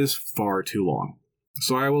 but it is far too long.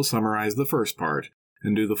 So I will summarize the first part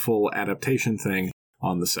and do the full adaptation thing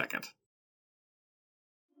on the second.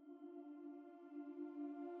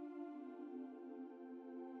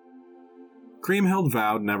 Kriemhild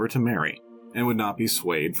vowed never to marry, and would not be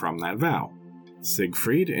swayed from that vow.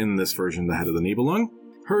 Siegfried, in this version the head of the Nibelung,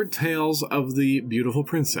 heard tales of the beautiful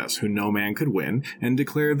princess who no man could win, and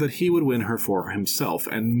declared that he would win her for himself,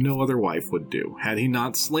 and no other wife would do, had he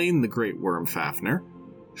not slain the great worm Fafnir.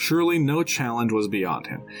 Surely no challenge was beyond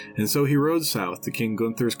him, and so he rode south to King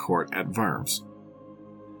Gunther's court at Worms.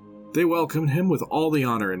 They welcomed him with all the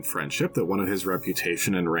honor and friendship that one of his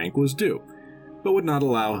reputation and rank was due, but would not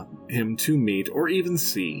allow him to meet or even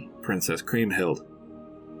see Princess Kriemhild.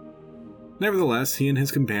 Nevertheless, he and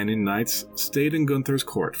his companion knights stayed in Gunther's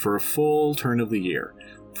court for a full turn of the year,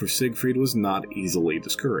 for Siegfried was not easily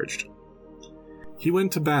discouraged. He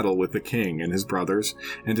went to battle with the king and his brothers,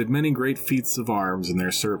 and did many great feats of arms in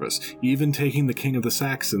their service, even taking the king of the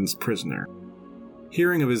Saxons prisoner.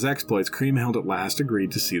 Hearing of his exploits, Kriemhild at last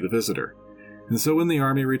agreed to see the visitor. And so when the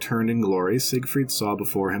army returned in glory, Siegfried saw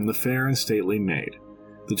before him the fair and stately maid.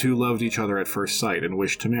 The two loved each other at first sight and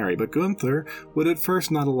wished to marry, but Gunther would at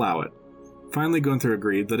first not allow it. Finally, Gunther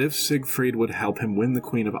agreed that if Siegfried would help him win the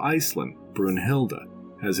Queen of Iceland, Brunhilde,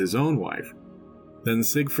 as his own wife, then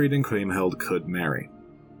Siegfried and Kriemhild could marry.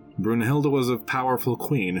 Brunhilde was a powerful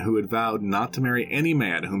queen who had vowed not to marry any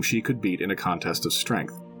man whom she could beat in a contest of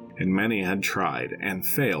strength, and many had tried and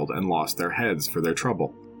failed and lost their heads for their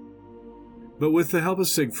trouble. But with the help of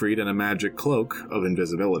Siegfried and a magic cloak of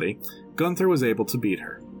invisibility, Gunther was able to beat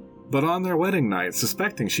her. But on their wedding night,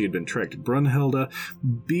 suspecting she had been tricked, Brunhilde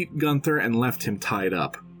beat Gunther and left him tied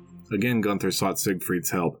up. Again Gunther sought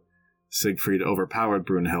Siegfried's help. Siegfried overpowered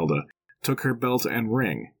Brunhilde, took her belt and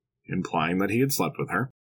ring, implying that he had slept with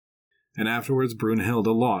her, and afterwards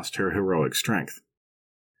Brunhilde lost her heroic strength.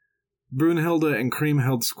 Brunhilde and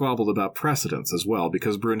Kriemhild squabbled about precedence as well,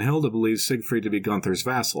 because Brunhilde believed Siegfried to be Gunther's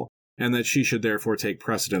vassal, and that she should therefore take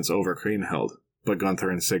precedence over Kriemhild, but Gunther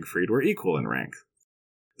and Siegfried were equal in rank.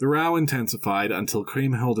 The row intensified until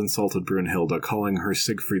Kriemhild insulted Brunhilde, calling her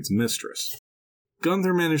Siegfried's mistress.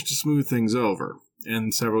 Gunther managed to smooth things over,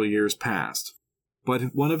 and several years passed,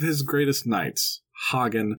 but one of his greatest knights,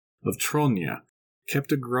 Hagen of Tronje,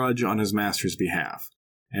 kept a grudge on his master's behalf,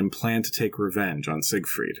 and planned to take revenge on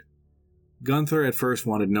Siegfried. Gunther at first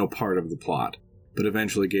wanted no part of the plot, but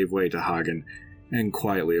eventually gave way to Hagen and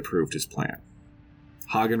quietly approved his plan.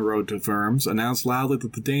 Hagen rode to Worms, announced loudly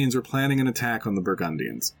that the Danes were planning an attack on the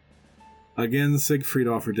Burgundians. Again, Siegfried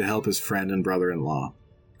offered to help his friend and brother-in-law.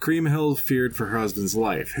 Kriemhild feared for her husband's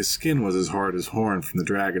life. His skin was as hard as horn from the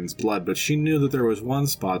dragon's blood, but she knew that there was one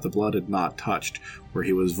spot the blood had not touched, where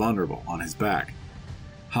he was vulnerable, on his back.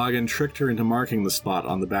 Hagen tricked her into marking the spot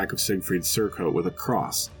on the back of Siegfried's surcoat with a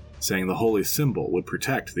cross, saying the holy symbol would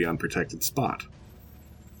protect the unprotected spot.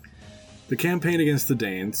 The campaign against the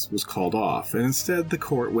Danes was called off, and instead the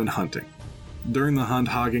court went hunting. During the hunt,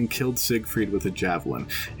 Hagen killed Siegfried with a javelin,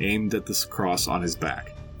 aimed at the cross on his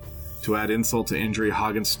back. To add insult to injury,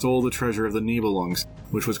 Hagen stole the treasure of the Nibelungs,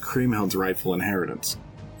 which was Kriemhild's rightful inheritance.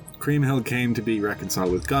 Kriemhild came to be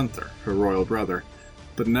reconciled with Gunther, her royal brother,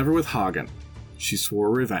 but never with Hagen. She swore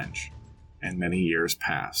revenge, and many years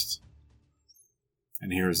passed.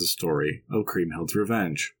 And here is the story of Kriemhild's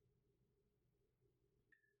revenge.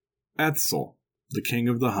 Etzel, the king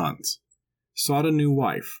of the Huns, sought a new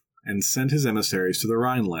wife, and sent his emissaries to the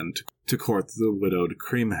Rhineland to court the widowed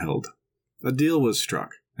Kriemhild. A deal was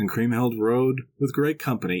struck, and Kriemhild rode with great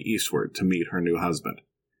company eastward to meet her new husband.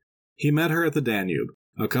 He met her at the Danube,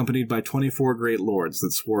 accompanied by 24 great lords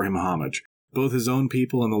that swore him homage, both his own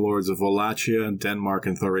people and the lords of Wallachia, Denmark,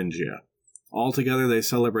 and Thuringia. Altogether they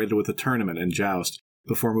celebrated with a tournament and joust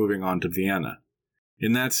before moving on to Vienna.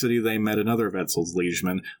 In that city they met another of Etzel's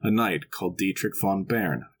liegemen, a knight called Dietrich von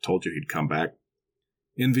Bern. Told you he'd come back.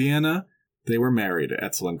 In Vienna, they were married,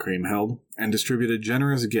 Etzel and Kriemhild, and distributed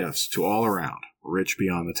generous gifts to all around, rich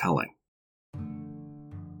beyond the telling.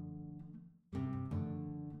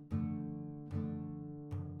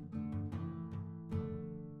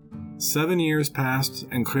 Seven years passed,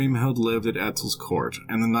 and Kriemhild lived at Etzel's court,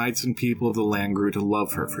 and the knights and people of the land grew to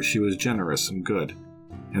love her, for she was generous and good,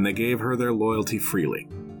 and they gave her their loyalty freely.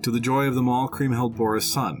 To the joy of them all, Kriemhild bore a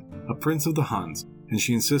son, a prince of the Huns, and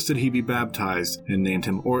she insisted he be baptized and named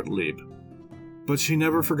him Ortlieb. But she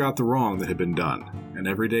never forgot the wrong that had been done, and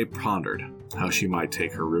every day pondered how she might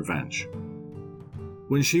take her revenge.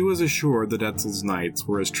 When she was assured that Etzel's knights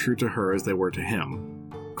were as true to her as they were to him,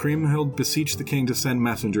 Kriemhild beseeched the king to send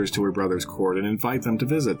messengers to her brother's court and invite them to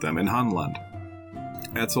visit them in Hunland.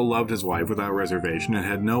 Etzel loved his wife without reservation and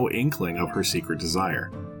had no inkling of her secret desire.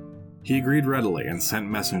 He agreed readily and sent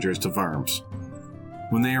messengers to Worms.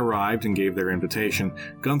 When they arrived and gave their invitation,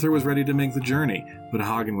 Gunther was ready to make the journey, but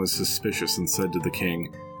Hagen was suspicious and said to the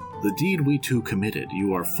king, "The deed we two committed,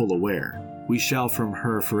 you are full aware. We shall from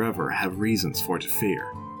her forever have reasons for to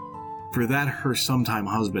fear. For that her sometime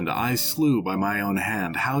husband I slew by my own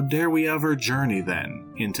hand, how dare we ever journey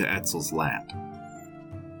then into Etzel's land?"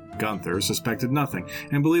 Gunther suspected nothing,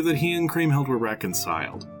 and believed that he and Kriemhild were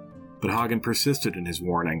reconciled. But Hagen persisted in his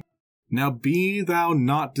warning. "Now be thou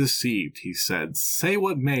not deceived," he said. "Say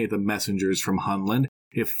what may the messengers from Hunland,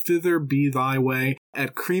 if thither be thy way,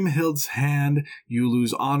 at Kriemhild's hand you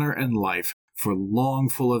lose honor and life, for long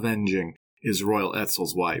full avenging is royal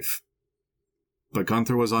Etzel's wife." But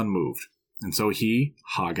Gunther was unmoved, and so he,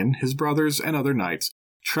 Hagen, his brothers, and other knights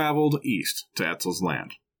traveled east to Etzel's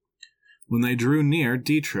land. When they drew near,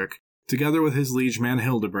 Dietrich, together with his liegeman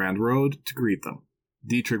Hildebrand, rode to greet them.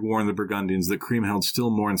 Dietrich warned the Burgundians that Kriemhild still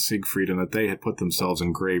mourned Siegfried and that they had put themselves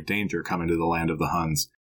in grave danger coming to the land of the Huns.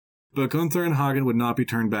 But Gunther and Hagen would not be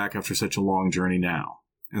turned back after such a long journey now,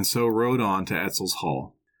 and so rode on to Etzel's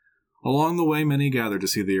hall. Along the way many gathered to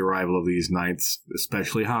see the arrival of these knights,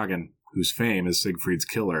 especially Hagen, whose fame as Siegfried's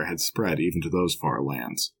killer had spread even to those far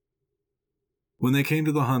lands. When they came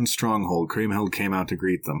to the Hun stronghold, Kriemhild came out to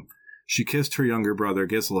greet them. She kissed her younger brother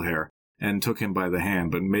Giselher, and took him by the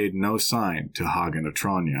hand, but made no sign to Hagen of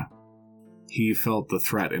Tranya. He felt the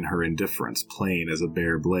threat in her indifference, plain as a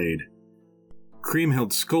bare blade.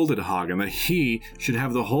 Kriemhild scolded Hagen that he should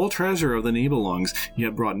have the whole treasure of the Nibelungs,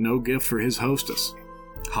 yet brought no gift for his hostess.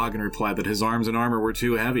 Hagen replied that his arms and armor were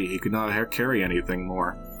too heavy, he could not carry anything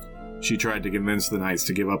more. She tried to convince the knights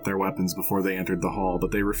to give up their weapons before they entered the hall,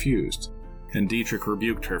 but they refused, and Dietrich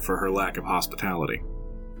rebuked her for her lack of hospitality.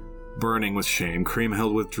 Burning with shame,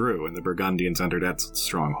 Kriemhild withdrew, and the Burgundians entered Etzel's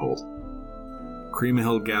stronghold.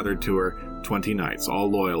 Kriemhild gathered to her 20 knights, all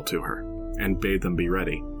loyal to her, and bade them be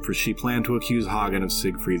ready, for she planned to accuse Hagen of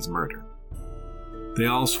Siegfried's murder. They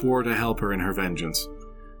all swore to help her in her vengeance,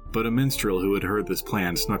 but a minstrel who had heard this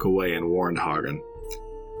plan snuck away and warned Hagen.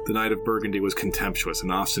 The Knight of Burgundy was contemptuous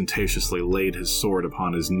and ostentatiously laid his sword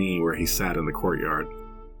upon his knee where he sat in the courtyard.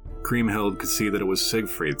 Kriemhild could see that it was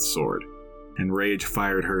Siegfried's sword, and rage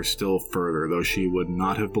fired her still further, though she would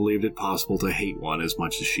not have believed it possible to hate one as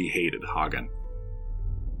much as she hated Hagen.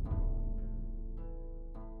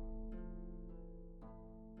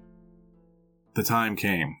 The time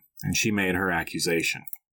came, and she made her accusation.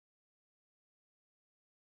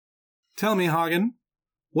 "Tell me, Hagen,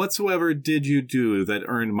 whatsoever did you do that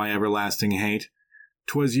earned my everlasting hate?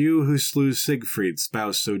 'Twas you who slew Siegfried,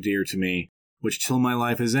 spouse so dear to me, which till my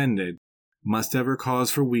life is ended, must ever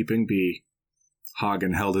cause for weeping be."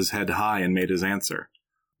 Hagen held his head high and made his answer.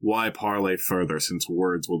 "Why parley further, since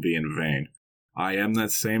words will be in vain? I am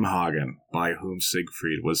that same Hagen, by whom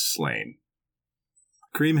Siegfried was slain."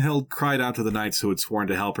 Kriemhild cried out to the knights who had sworn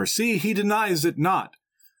to help her, "See, he denies it not!"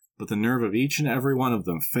 But the nerve of each and every one of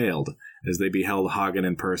them failed as they beheld Hagen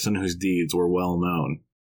in person, whose deeds were well known.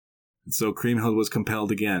 And so Kriemhild was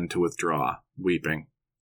compelled again to withdraw, weeping.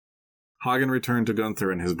 Hagen returned to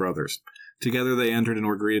Gunther and his brothers. Together they entered and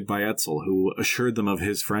were greeted by Etzel, who assured them of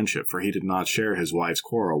his friendship, for he did not share his wife's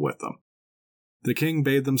quarrel with them. The king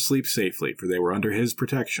bade them sleep safely, for they were under his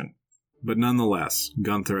protection. But nonetheless,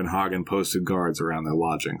 Gunther and Hagen posted guards around their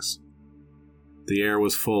lodgings. The air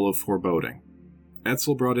was full of foreboding.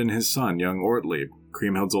 Etzel brought in his son, young Ortlieb,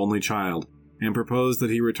 Kriemhild's only child, and proposed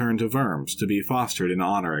that he return to Worms to be fostered in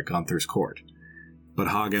honor at Gunther's court. But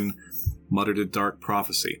Hagen muttered a dark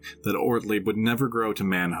prophecy that Ortlieb would never grow to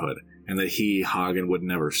manhood, and that he, Hagen, would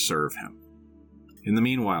never serve him. In the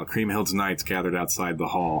meanwhile, Kriemhild's knights gathered outside the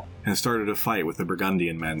hall and started a fight with the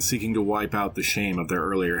Burgundian men, seeking to wipe out the shame of their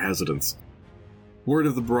earlier hesitance. Word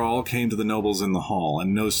of the brawl came to the nobles in the hall,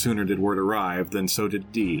 and no sooner did word arrive than so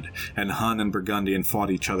did deed, and Hun and Burgundian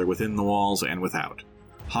fought each other within the walls and without.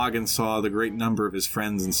 Hagen saw the great number of his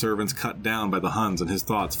friends and servants cut down by the Huns, and his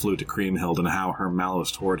thoughts flew to Kriemhild and how her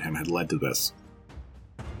malice toward him had led to this.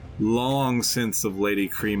 "Long since of Lady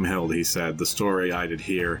Kriemhild," he said, "the story I did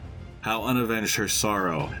hear, how unavenged her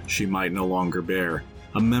sorrow she might no longer bear.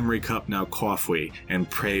 A memory cup now quaff we, and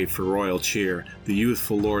pray for royal cheer. The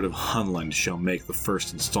youthful lord of Hunland shall make the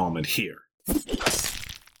first installment here."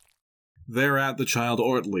 Thereat the child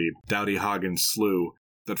Ortlieb doughty Hagen slew,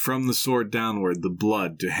 that from the sword downward the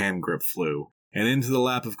blood to handgrip flew, and into the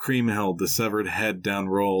lap of Kriemhild the severed head down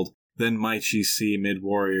rolled. Then might she see mid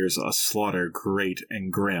warriors a slaughter great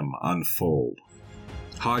and grim unfold.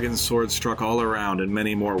 Hagen's sword struck all around, and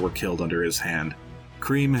many more were killed under his hand.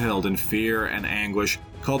 Kriemhild, in fear and anguish,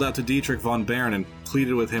 called out to Dietrich von Bern and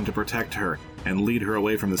pleaded with him to protect her and lead her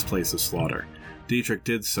away from this place of slaughter. Dietrich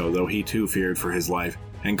did so, though he too feared for his life,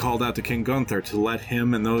 and called out to King Gunther to let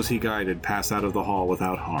him and those he guided pass out of the hall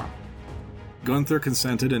without harm. Gunther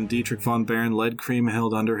consented, and Dietrich von Bern led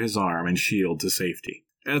Kriemhild under his arm and shield to safety.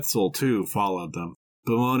 Etzel, too, followed them,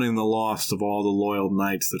 bemoaning the loss of all the loyal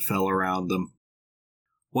knights that fell around them.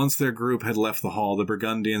 Once their group had left the hall, the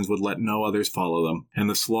Burgundians would let no others follow them, and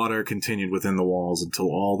the slaughter continued within the walls until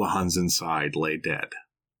all the Huns inside lay dead.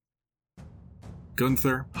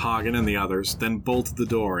 Gunther, Hagen, and the others then bolted the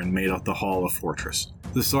door and made of the hall a fortress.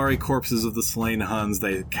 The sorry corpses of the slain Huns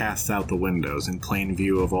they cast out the windows in plain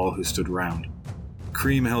view of all who stood round.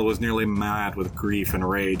 Kriemhild was nearly mad with grief and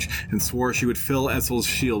rage, and swore she would fill Etzel's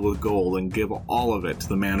shield with gold and give all of it to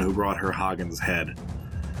the man who brought her Hagen's head.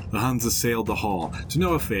 The Huns assailed the hall, to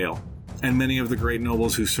no avail, and many of the great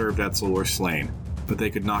nobles who served Etzel were slain, but they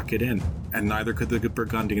could not get in, and neither could the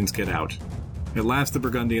Burgundians get out. At last the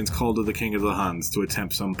Burgundians called to the king of the Huns to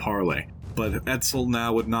attempt some parley, but Etzel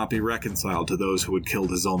now would not be reconciled to those who had killed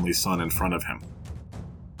his only son in front of him.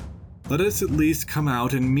 "Let us at least come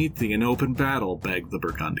out and meet thee in open battle," begged the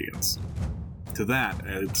Burgundians. To that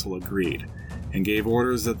Etzel agreed, and gave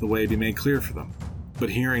orders that the way be made clear for them. But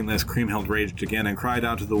hearing this, Kriemhild raged again and cried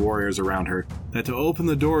out to the warriors around her that to open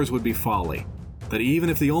the doors would be folly, that even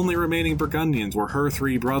if the only remaining Burgundians were her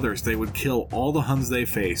 3 brothers, they would kill all the Huns they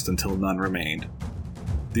faced until none remained.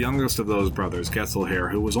 The youngest of those brothers,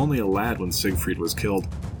 Getzelher, who was only a lad when Siegfried was killed,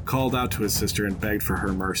 called out to his sister and begged for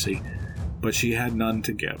her mercy, but she had none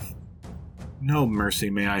to give. "No mercy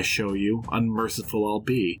may I show you, unmerciful I'll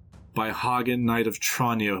be. By Hagen, knight of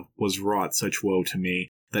Tranya, was wrought such woe to me,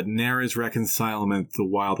 that ne'er is reconcilement the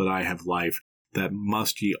while that I have life, that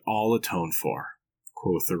must ye all atone for,"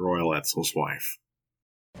 quoth the royal Etzel's wife.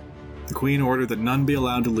 The queen ordered that none be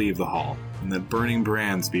allowed to leave the hall, and that burning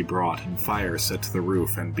brands be brought and fire set to the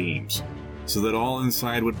roof and beams, so that all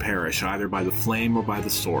inside would perish either by the flame or by the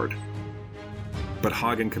sword. But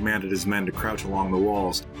Hagen commanded his men to crouch along the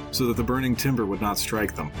walls, so that the burning timber would not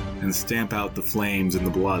strike them, and stamp out the flames and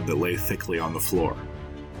the blood that lay thickly on the floor.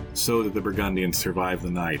 So did the Burgundians survive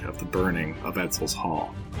the night of the burning of Etzel's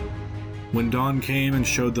hall. When dawn came and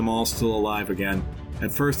showed them all still alive again,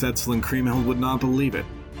 at first Etzel and Kriemhild would not believe it,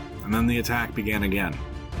 and then the attack began again,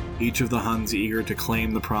 each of the Huns eager to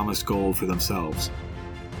claim the promised gold for themselves.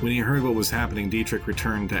 When he heard what was happening, Dietrich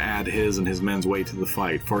returned to add his and his men's weight to the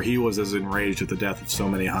fight, for he was as enraged at the death of so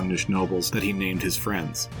many Hunnish nobles that he named his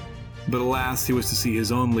friends. But alas, he was to see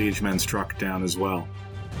his own liege men struck down as well.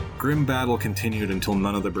 Grim battle continued until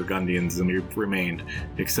none of the Burgundians remained,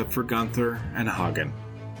 except for Gunther and Hagen.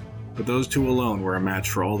 But those two alone were a match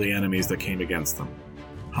for all the enemies that came against them.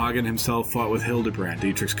 Hagen himself fought with Hildebrand,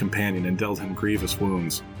 Dietrich's companion, and dealt him grievous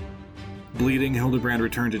wounds. Bleeding, Hildebrand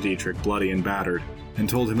returned to Dietrich, bloody and battered, and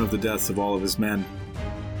told him of the deaths of all of his men.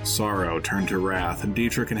 Sorrow turned to wrath, and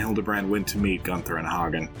Dietrich and Hildebrand went to meet Gunther and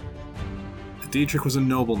Hagen. Dietrich was a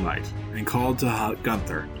noble knight, and called to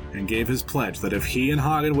Gunther, and gave his pledge that if he and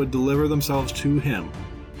Hagen would deliver themselves to him,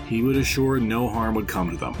 he would assure no harm would come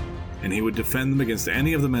to them, and he would defend them against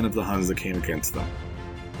any of the men of the Huns that came against them.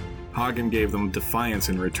 Hagen gave them defiance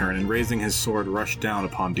in return, and raising his sword rushed down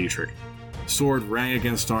upon Dietrich. Sword rang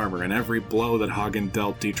against armor, and every blow that Hagen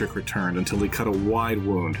dealt Dietrich returned until he cut a wide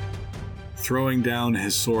wound. Throwing down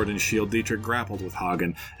his sword and shield, Dietrich grappled with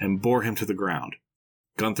Hagen and bore him to the ground.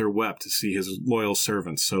 Gunther wept to see his loyal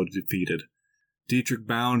servant so defeated. Dietrich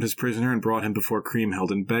bound his prisoner and brought him before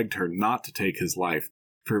Kriemhild and begged her not to take his life,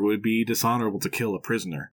 for it would be dishonorable to kill a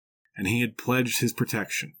prisoner, and he had pledged his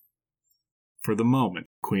protection. For the moment,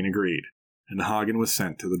 the queen agreed, and Hagen was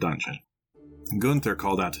sent to the dungeon. Gunther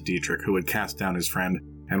called out to Dietrich, who had cast down his friend,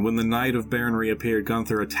 and when the knight of Bern reappeared,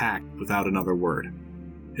 Gunther attacked without another word.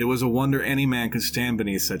 It was a wonder any man could stand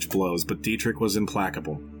beneath such blows, but Dietrich was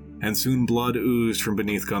implacable, and soon blood oozed from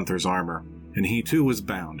beneath Gunther's armor, and he too was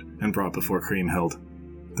bound and brought before Kriemhild.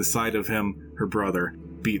 The sight of him, her brother,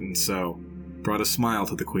 beaten so, brought a smile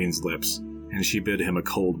to the queen's lips, and she bid him a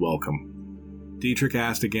cold welcome. Dietrich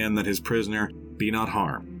asked again that his prisoner be not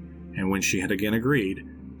harmed, and when she had again agreed,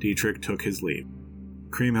 Dietrich took his leave.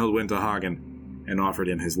 Kriemhild went to Hagen and offered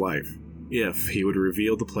him his life, if he would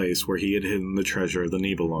reveal the place where he had hidden the treasure of the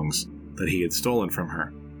Nibelungs that he had stolen from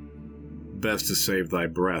her. Best to save thy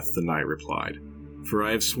breath, the knight replied, for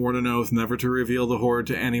I have sworn an oath never to reveal the hoard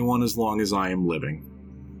to anyone as long as I am living.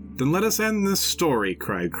 Then let us end this story,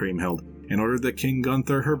 cried Kriemhild, and ordered that King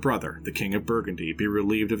Gunther, her brother, the King of Burgundy, be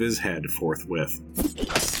relieved of his head forthwith.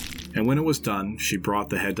 And when it was done, she brought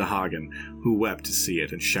the head to Hagen, who wept to see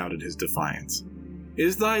it and shouted his defiance.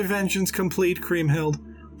 Is thy vengeance complete, Kriemhild?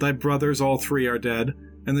 Thy brothers all three are dead,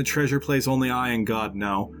 and the treasure place only I and God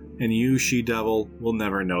know, and you, she-devil, will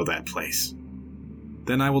never know that place.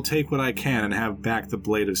 Then I will take what I can and have back the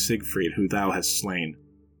blade of Siegfried, who thou hast slain.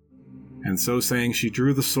 And so saying, she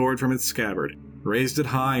drew the sword from its scabbard, raised it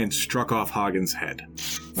high, and struck off Hagen's head.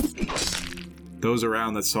 Those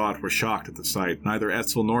around that saw it were shocked at the sight. Neither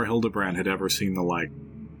Etzel nor Hildebrand had ever seen the like.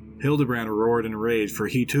 Hildebrand roared in rage, for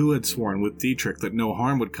he too had sworn with Dietrich that no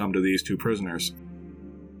harm would come to these two prisoners.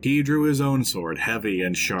 He drew his own sword, heavy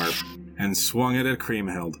and sharp, and swung it at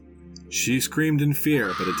Kriemhild. She screamed in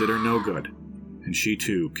fear, but it did her no good, and she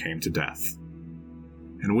too came to death.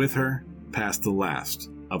 And with her passed the last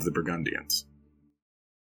of the Burgundians.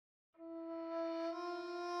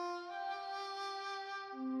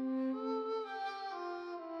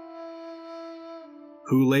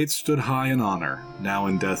 Who late stood high in honor, now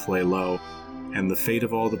in death lay low, and the fate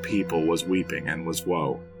of all the people was weeping and was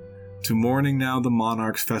woe. To mourning now the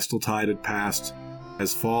monarch's festal tide had passed,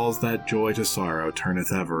 as falls that joy to sorrow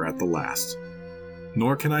turneth ever at the last.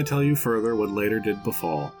 Nor can I tell you further what later did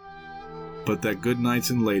befall, but that good knights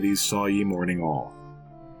and ladies saw ye mourning all.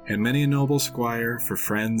 And many a noble squire, for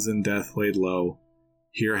friends in death laid low,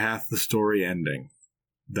 here hath the story ending,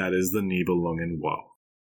 that is the Nibelungen woe.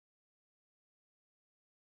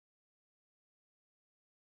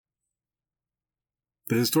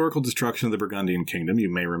 The historical destruction of the Burgundian kingdom,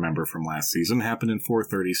 you may remember from last season, happened in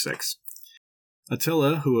 436.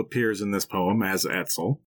 Attila, who appears in this poem as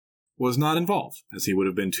Etzel, was not involved, as he would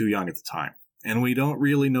have been too young at the time, and we don't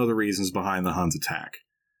really know the reasons behind the Huns' attack.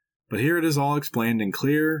 But here it is all explained in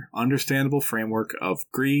clear, understandable framework of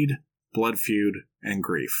greed, blood feud, and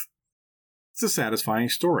grief. It's a satisfying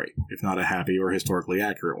story, if not a happy or historically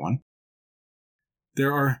accurate one.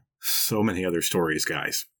 There are so many other stories,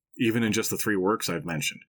 guys, even in just the 3 works I've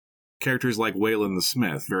mentioned. Characters like Wayland the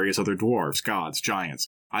Smith, various other dwarves, gods, giants.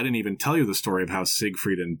 I didn't even tell you the story of how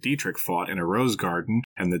Siegfried and Dietrich fought in a rose garden,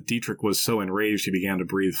 and that Dietrich was so enraged he began to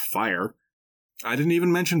breathe fire. I didn't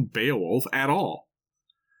even mention Beowulf at all.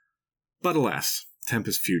 But alas,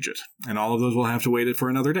 tempus fugit, and all of those will have to wait for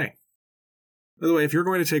another day. By the way, if you're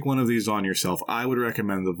going to take one of these on yourself, I would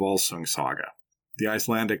recommend the Volsung saga. The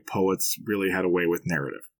Icelandic poets really had a way with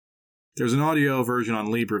narrative. There's an audio version on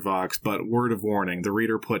LibriVox, but word of warning, the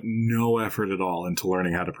reader put no effort at all into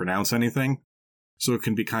learning how to pronounce anything, so it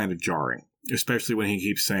can be kind of jarring. especially when he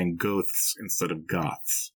keeps saying Goths instead of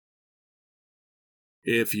Goths.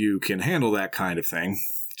 If you can handle that kind of thing,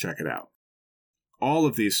 check it out. All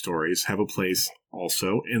of these stories have a place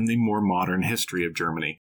also in the more modern history of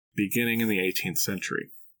Germany, beginning in the 18th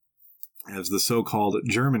century, as the so-called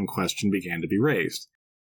German question began to be raised.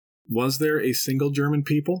 Was there a single German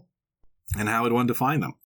people? And how would one define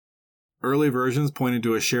them? Early versions pointed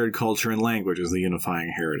to a shared culture and language as the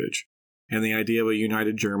unifying heritage, and the idea of a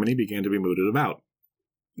united Germany began to be mooted about.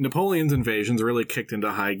 Napoleon's invasions really kicked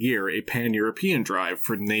into high gear a pan-European drive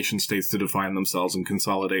for nation-states to define themselves and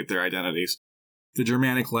consolidate their identities. The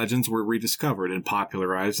Germanic legends were rediscovered and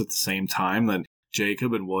popularized at the same time that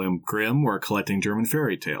Jacob and William Grimm were collecting German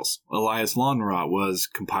fairy tales. Elias Lönnrot was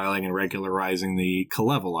compiling and regularizing the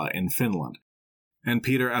Kalevala in Finland. And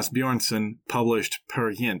Peter Asbjørnsen published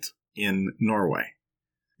Per Gynt in Norway.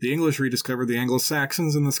 The English rediscovered the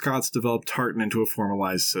Anglo-Saxons, and the Scots developed Tartan into a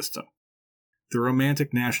formalized system. The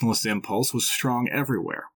romantic nationalist impulse was strong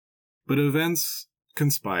everywhere, but events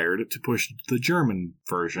conspired to push the German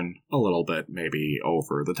version a little bit, maybe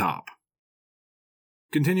over the top.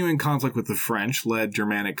 Continuing conflict with the French led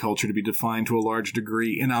Germanic culture to be defined to a large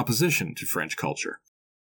degree in opposition to French culture.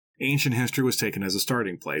 Ancient history was taken as a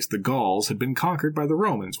starting place. The Gauls had been conquered by the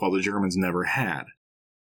Romans, while the Germans never had.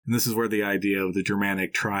 And this is where the idea of the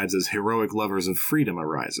Germanic tribes as heroic lovers of freedom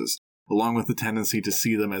arises, along with the tendency to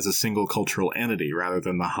see them as a single cultural entity rather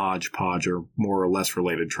than the hodgepodge or more or less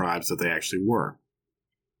related tribes that they actually were.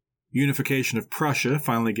 Unification of Prussia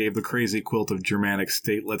finally gave the crazy quilt of Germanic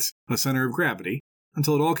statelets a center of gravity,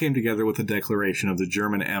 until it all came together with the declaration of the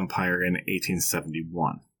German Empire in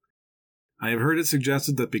 1871. I have heard it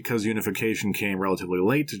suggested that because unification came relatively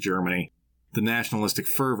late to Germany, the nationalistic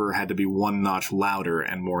fervor had to be one notch louder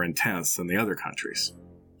and more intense than the other countries.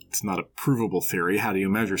 It's not a provable theory, how do you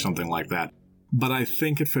measure something like that? But I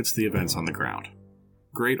think it fits the events on the ground.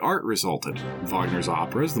 Great art resulted. Wagner's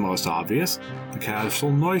operas, the most obvious, the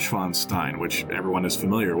Castle Neuschwanstein, which everyone is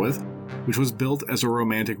familiar with, which was built as a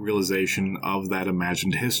romantic realization of that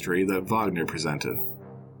imagined history that Wagner presented.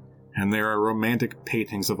 And there are romantic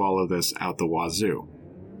paintings of all of this out the wazoo.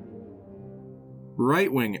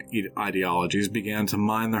 Right-wing ideologies began to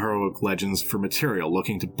mine the heroic legends for material,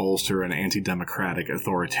 looking to bolster an anti-democratic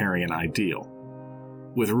authoritarian ideal.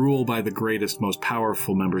 With rule by the greatest, most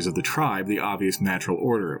powerful members of the tribe, the obvious natural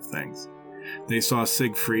order of things. They saw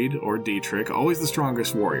Siegfried, or Dietrich, always the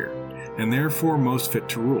strongest warrior, and therefore most fit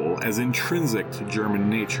to rule, as intrinsic to German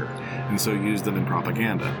nature, and so used them in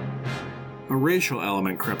propaganda. A racial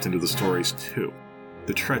element crept into the stories too.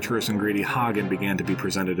 The treacherous and greedy Hagen began to be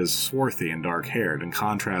presented as swarthy and dark-haired, and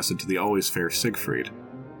contrasted to the always fair Siegfried.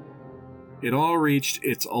 It all reached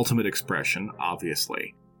its ultimate expression,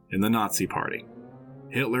 obviously, in the Nazi Party.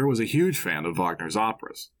 Hitler was a huge fan of Wagner's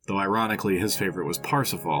operas, though ironically his favorite was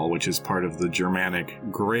Parsifal, which is part of the Germanic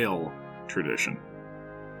Grail tradition,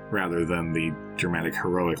 rather than the Germanic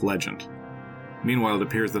heroic legend. Meanwhile, it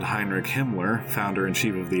appears that Heinrich Himmler,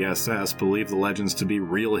 founder-in-chief of the SS, believed the legends to be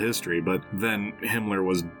real history, but then Himmler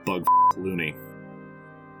was loony.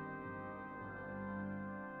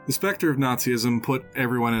 The specter of Nazism put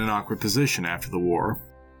everyone in an awkward position after the war,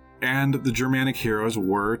 and the Germanic heroes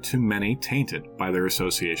were, to many, tainted by their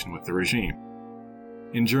association with the regime.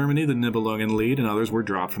 In Germany, the Nibelungenlied and others were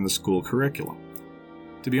dropped from the school curriculum.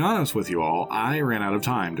 To be honest with you all, I ran out of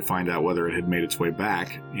time to find out whether it had made its way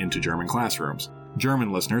back into German classrooms.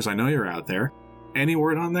 German listeners, I know you're out there. Any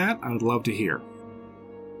word on that? I would love to hear.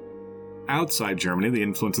 Outside Germany, the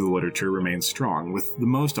influence of the literature remains strong, with the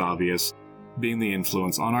most obvious being the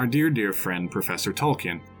influence on our dear friend Professor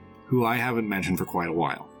Tolkien, who I haven't mentioned for quite a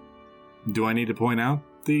while. Do I need to point out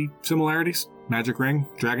the similarities? Magic Ring,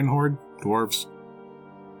 Dragon Horde, Dwarves.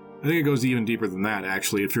 I think it goes even deeper than that,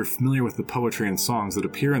 actually. If you're familiar with the poetry and songs that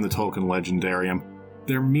appear in the Tolkien Legendarium,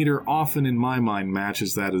 their meter often, in my mind,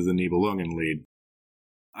 matches that of the Nibelungenlied.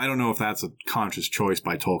 I don't know if that's a conscious choice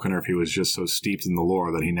by Tolkien or if he was just so steeped in the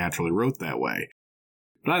lore that he naturally wrote that way.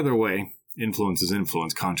 But either way, influence is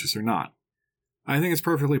influence, conscious or not. I think it's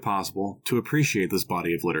perfectly possible to appreciate this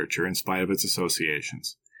body of literature in spite of its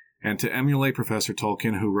associations, and to emulate Professor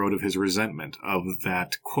Tolkien, who wrote of his resentment of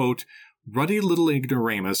that, quote, ruddy little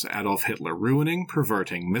ignoramus Adolf Hitler, ruining,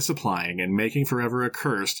 perverting, misapplying, and making forever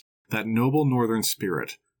accursed that noble northern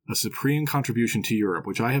spirit, a supreme contribution to Europe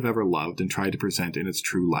which I have ever loved and tried to present in its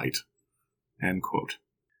true light. End quote.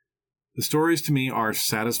 The stories to me are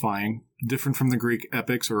satisfying, different from the Greek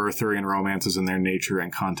epics or Arthurian romances in their nature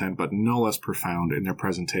and content, but no less profound in their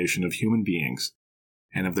presentation of human beings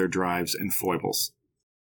and of their drives and foibles.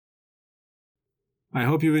 I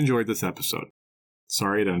hope you've enjoyed this episode.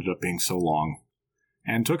 Sorry it ended up being so long.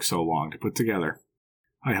 and took so long to put together.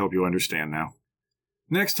 I hope you understand now.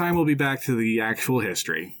 Next time we'll be back to the actual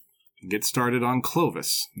history and get started on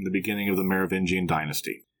Clovis and the beginning of the Merovingian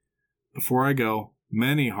dynasty. Before I go,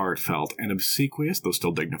 many heartfelt and obsequious, though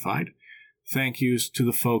still dignified, thank yous to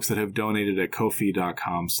the folks that have donated at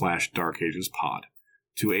ko-fi.com/darkagespod.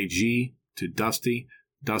 To AG, to Dusty.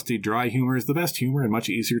 Dusty dry humor is the best humor and much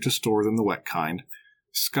easier to store than the wet kind.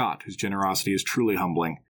 Scott, whose generosity is truly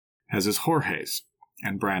humbling, as is Jorge's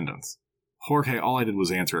and Brandon's. Jorge, all I did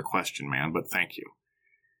was answer a question, man, but thank you.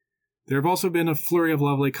 There have also been a flurry of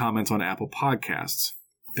lovely comments on Apple Podcasts.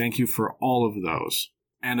 Thank you for all of those.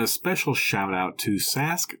 And a special shout out to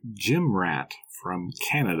Sask Jimrat from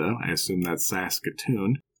Canada, I assume that's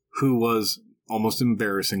Saskatoon, who was almost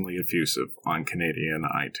embarrassingly effusive on Canadian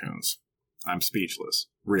iTunes. I'm speechless,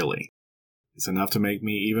 really. It's enough to make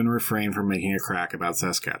me even refrain from making a crack about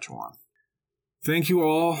Saskatchewan. Thank you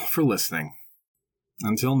all for listening.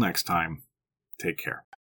 Until next time, take care.